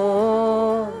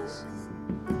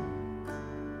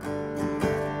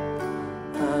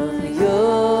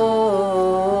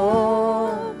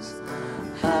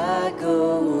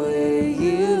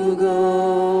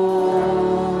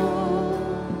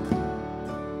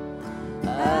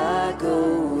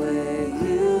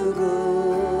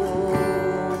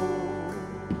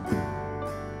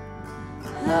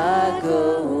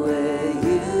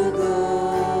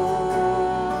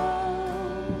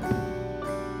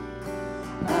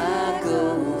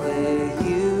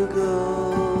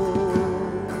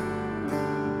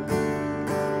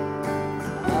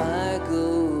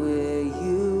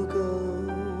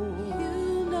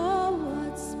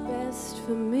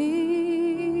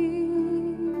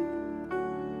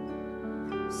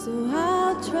 So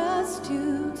I'll trust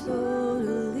you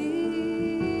totally.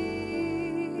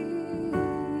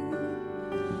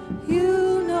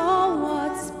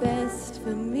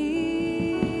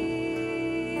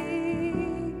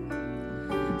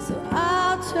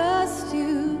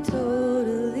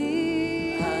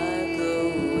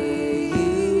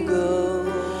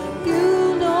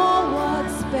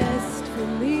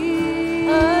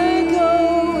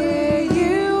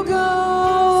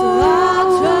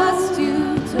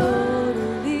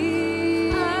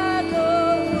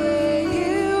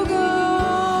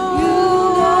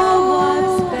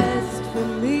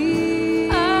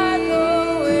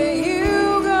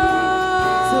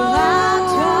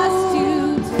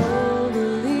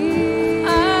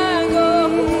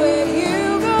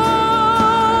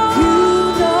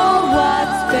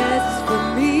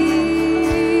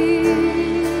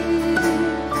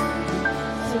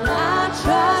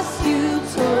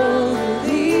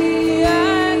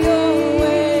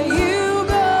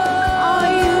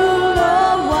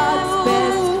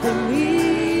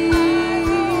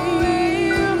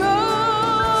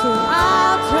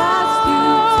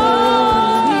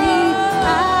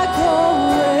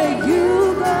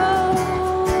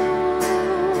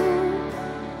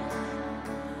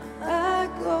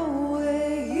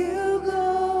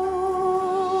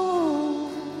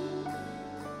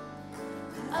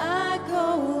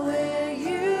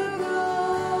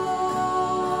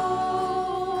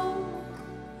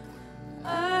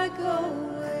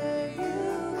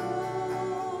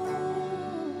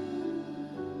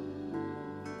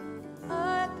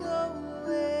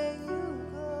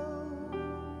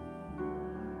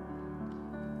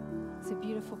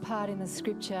 part in the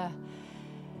scripture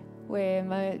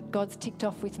where God's ticked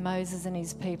off with Moses and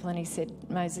his people, and he said,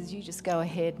 Moses, you just go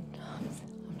ahead. I'm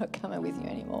not coming with you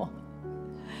anymore.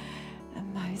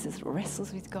 And Moses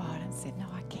wrestles with God and said, no,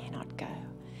 I cannot go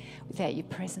without your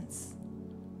presence.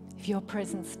 If your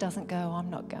presence doesn't go, I'm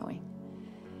not going.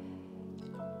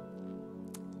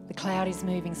 The cloud is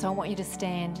moving, so I want you to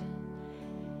stand.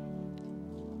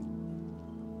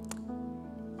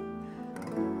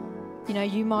 You know,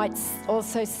 you might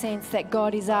also sense that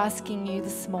God is asking you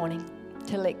this morning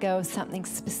to let go of something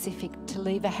specific, to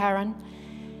leave a Haran,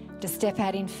 to step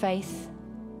out in faith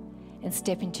and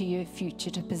step into your future,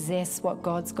 to possess what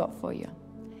God's got for you.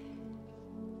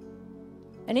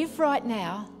 And if right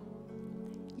now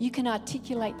you can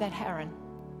articulate that Haran,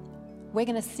 we're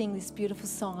going to sing this beautiful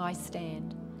song, I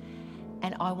Stand,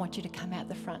 and I want you to come out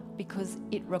the front because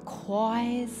it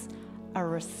requires a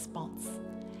response.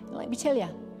 And let me tell you,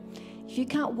 if you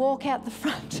can't walk out the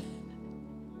front,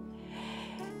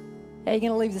 how are you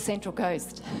going to leave the Central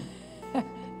Coast? How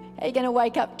are you going to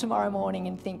wake up tomorrow morning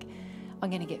and think, I'm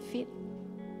going to get fit,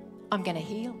 I'm going to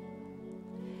heal?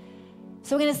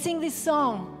 So we're going to sing this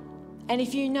song. And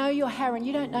if you know your Haran,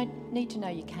 you don't need to know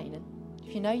your Canaan.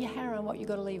 If you know your Haran, what you've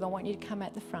got to leave, I want you to come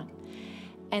out the front.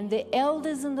 And the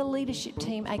elders and the leadership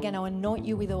team are going to anoint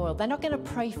you with oil. They're not going to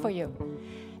pray for you.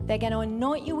 They're going to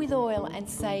anoint you with oil and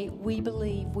say, we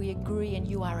believe, we agree, and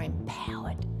you are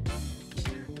empowered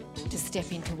to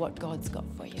step into what God's got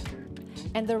for you.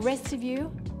 And the rest of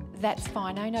you, that's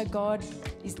fine. I know God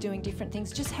is doing different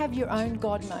things. Just have your own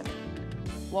God moment.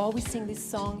 While we sing this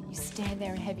song, you stand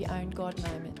there and have your own God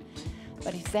moment.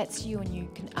 But if that's you and you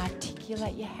can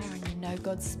articulate your Haran, you know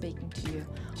God's speaking to you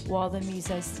while the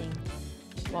musos sing,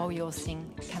 while we all sing,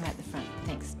 come out the front.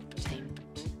 Thanks, team.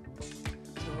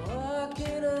 What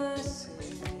can I say?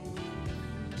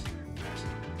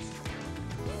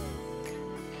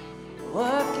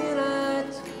 What can I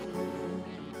do?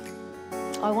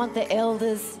 I want the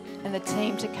elders and the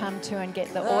team to come to and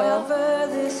get the oil.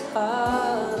 This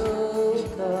heart, oh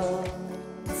God.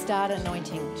 Start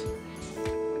anointing.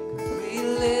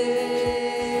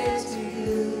 Relate to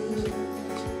you.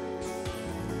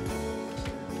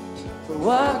 But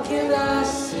what can I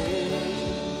say?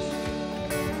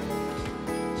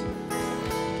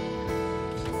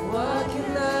 What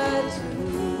can I do?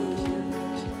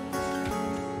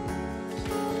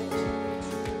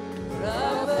 But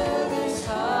offer this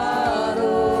heart,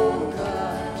 oh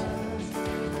God,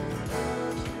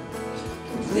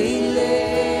 completely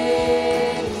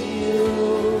to you.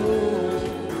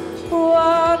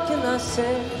 What can I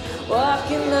say? What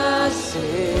can I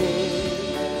say?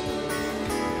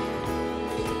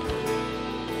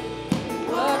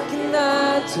 What can I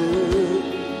do?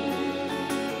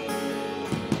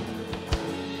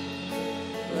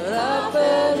 But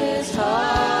offer this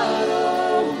heart,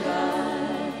 oh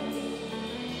God,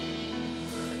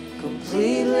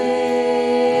 completely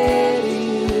to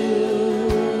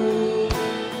you.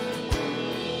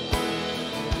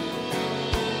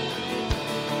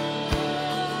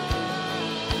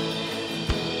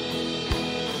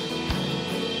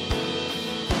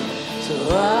 So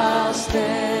I'll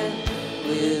stand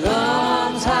with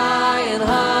arms high and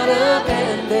heart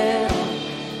abandoned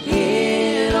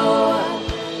in awe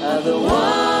of the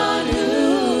one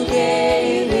who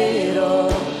gave it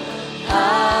all.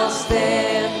 I'll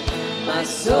stand, my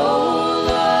soul,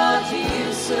 Lord, to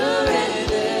you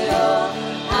surrendered. All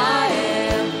I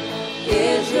am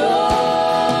is yours.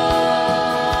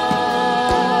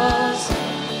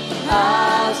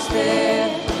 I'll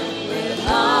stand with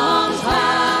arms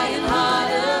high and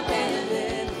heart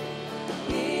abandoned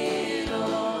in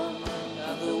awe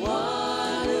of the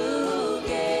one who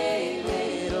gave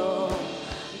it all.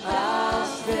 I'll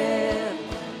stand,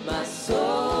 my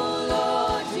soul,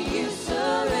 Lord, to you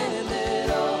surrendered.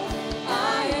 All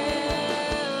I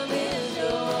am is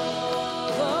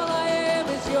yours. All I am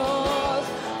is yours.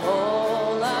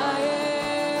 All I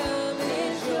am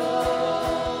is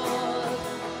yours.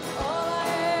 All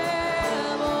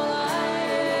I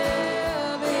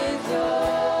am is yours.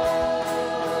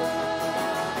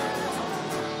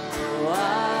 Oh,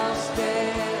 I'll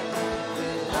stand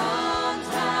with arms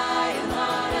high and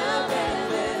heart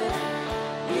abandoned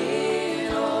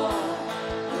in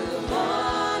awe of the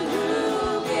one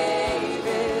who gave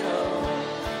it all.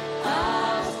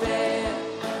 I'll stand,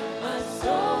 my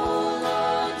soul,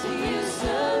 Lord, to you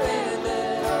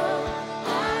surrendered. All I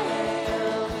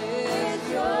am is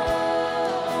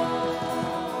yours.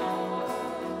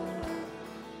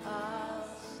 I'll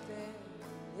stand.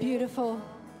 Beautiful.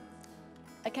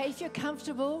 Okay, if you're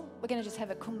comfortable, we're going to just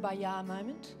have a kumbaya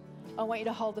moment. I want you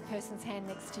to hold the person's hand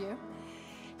next to you.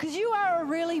 because you are a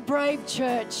really brave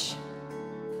church.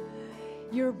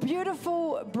 You're a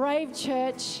beautiful, brave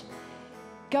church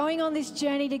going on this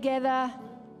journey together.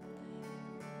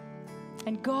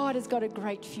 And God has got a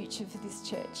great future for this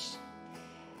church.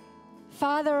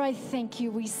 Father, I thank you.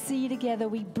 We see together.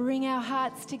 We bring our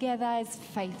hearts together as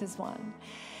faith as one.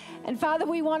 And Father,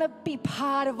 we want to be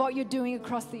part of what you're doing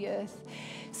across the earth.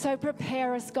 So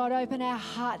prepare us, God. Open our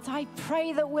hearts. I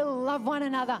pray that we'll love one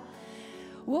another.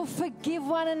 We'll forgive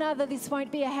one another. This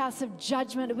won't be a house of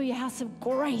judgment. It'll be a house of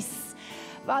grace.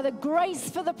 Father,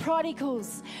 grace for the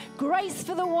prodigals, grace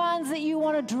for the ones that you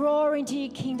want to draw into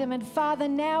your kingdom. And Father,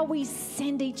 now we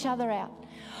send each other out.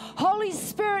 Holy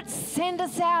Spirit, send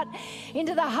us out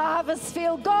into the harvest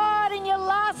field. God, in your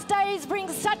last days, bring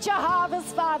such a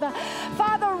harvest, Father.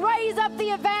 Father, raise up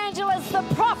the evangelists, the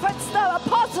prophets, the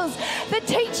apostles, the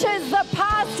teachers, the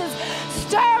pastors.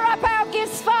 Stir up our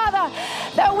gifts, Father,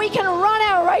 that we can run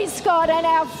our race, God, and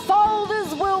our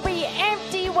folders will be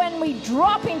empty when we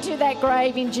drop into that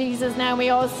grave in Jesus' name. We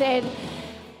all said,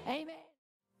 amen.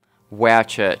 Wow,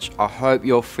 church, I hope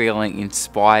you're feeling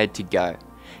inspired to go,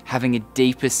 having a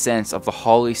deeper sense of the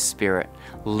Holy Spirit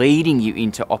leading you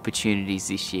into opportunities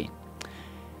this year.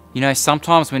 You know,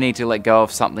 sometimes we need to let go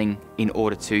of something in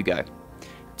order to go.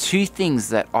 Two things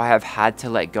that I have had to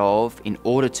let go of in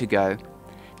order to go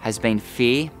has been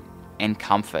fear and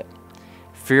comfort.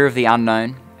 Fear of the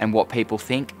unknown and what people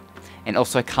think, and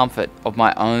also comfort of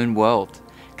my own world.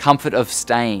 Comfort of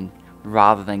staying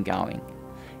rather than going.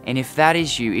 And if that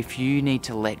is you, if you need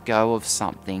to let go of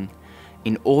something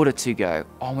in order to go,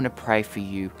 I want to pray for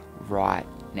you right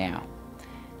now.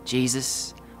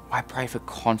 Jesus, I pray for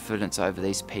confidence over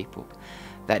these people,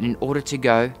 that in order to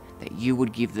go, that you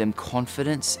would give them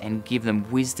confidence and give them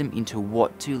wisdom into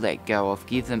what to let go of.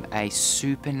 Give them a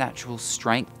supernatural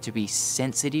strength to be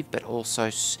sensitive, but also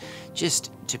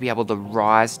just to be able to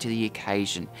rise to the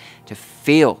occasion, to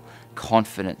feel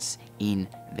confidence in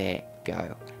their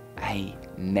go.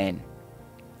 Amen.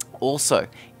 Also,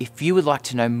 if you would like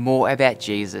to know more about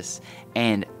Jesus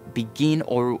and begin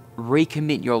or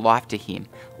recommit your life to Him,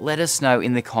 let us know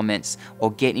in the comments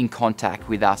or get in contact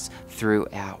with us through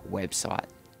our website.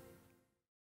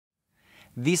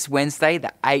 This Wednesday,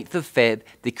 the 8th of Feb,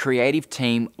 the creative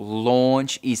team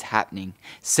launch is happening,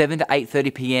 7 to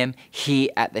 8:30 p.m. here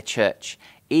at the church.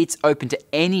 It's open to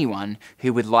anyone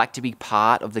who would like to be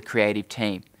part of the creative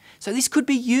team. So this could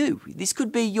be you. This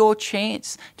could be your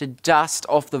chance to dust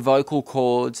off the vocal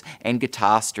cords and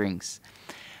guitar strings.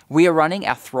 We are running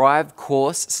our Thrive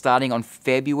course starting on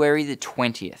February the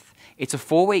 20th. It's a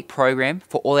 4-week program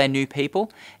for all our new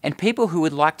people and people who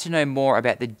would like to know more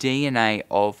about the DNA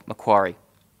of Macquarie.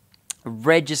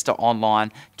 Register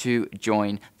online to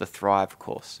join the Thrive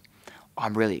course.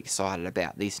 I'm really excited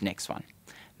about this next one.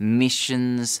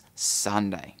 Missions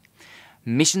Sunday.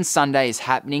 Mission Sunday is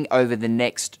happening over the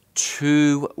next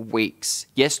 2 weeks.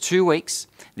 Yes, 2 weeks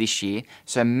this year.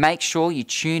 So make sure you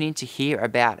tune in to hear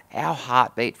about our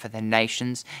heartbeat for the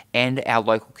nations and our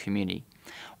local community.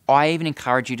 I even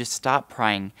encourage you to start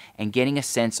praying and getting a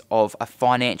sense of a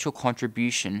financial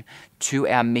contribution to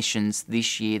our missions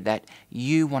this year that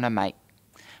you want to make.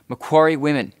 Macquarie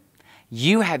Women,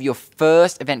 you have your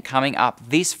first event coming up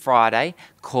this Friday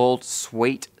called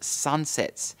Sweet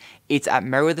Sunsets. It's at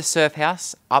Merriweather Surf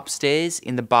House upstairs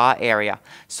in the bar area.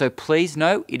 So please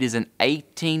know it is an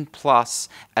 18 plus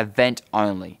event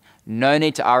only. No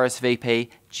need to RSVP,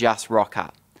 just rock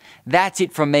up. That's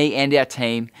it from me and our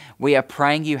team. We are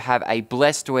praying you have a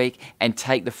blessed week and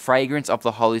take the fragrance of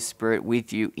the Holy Spirit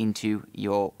with you into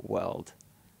your world.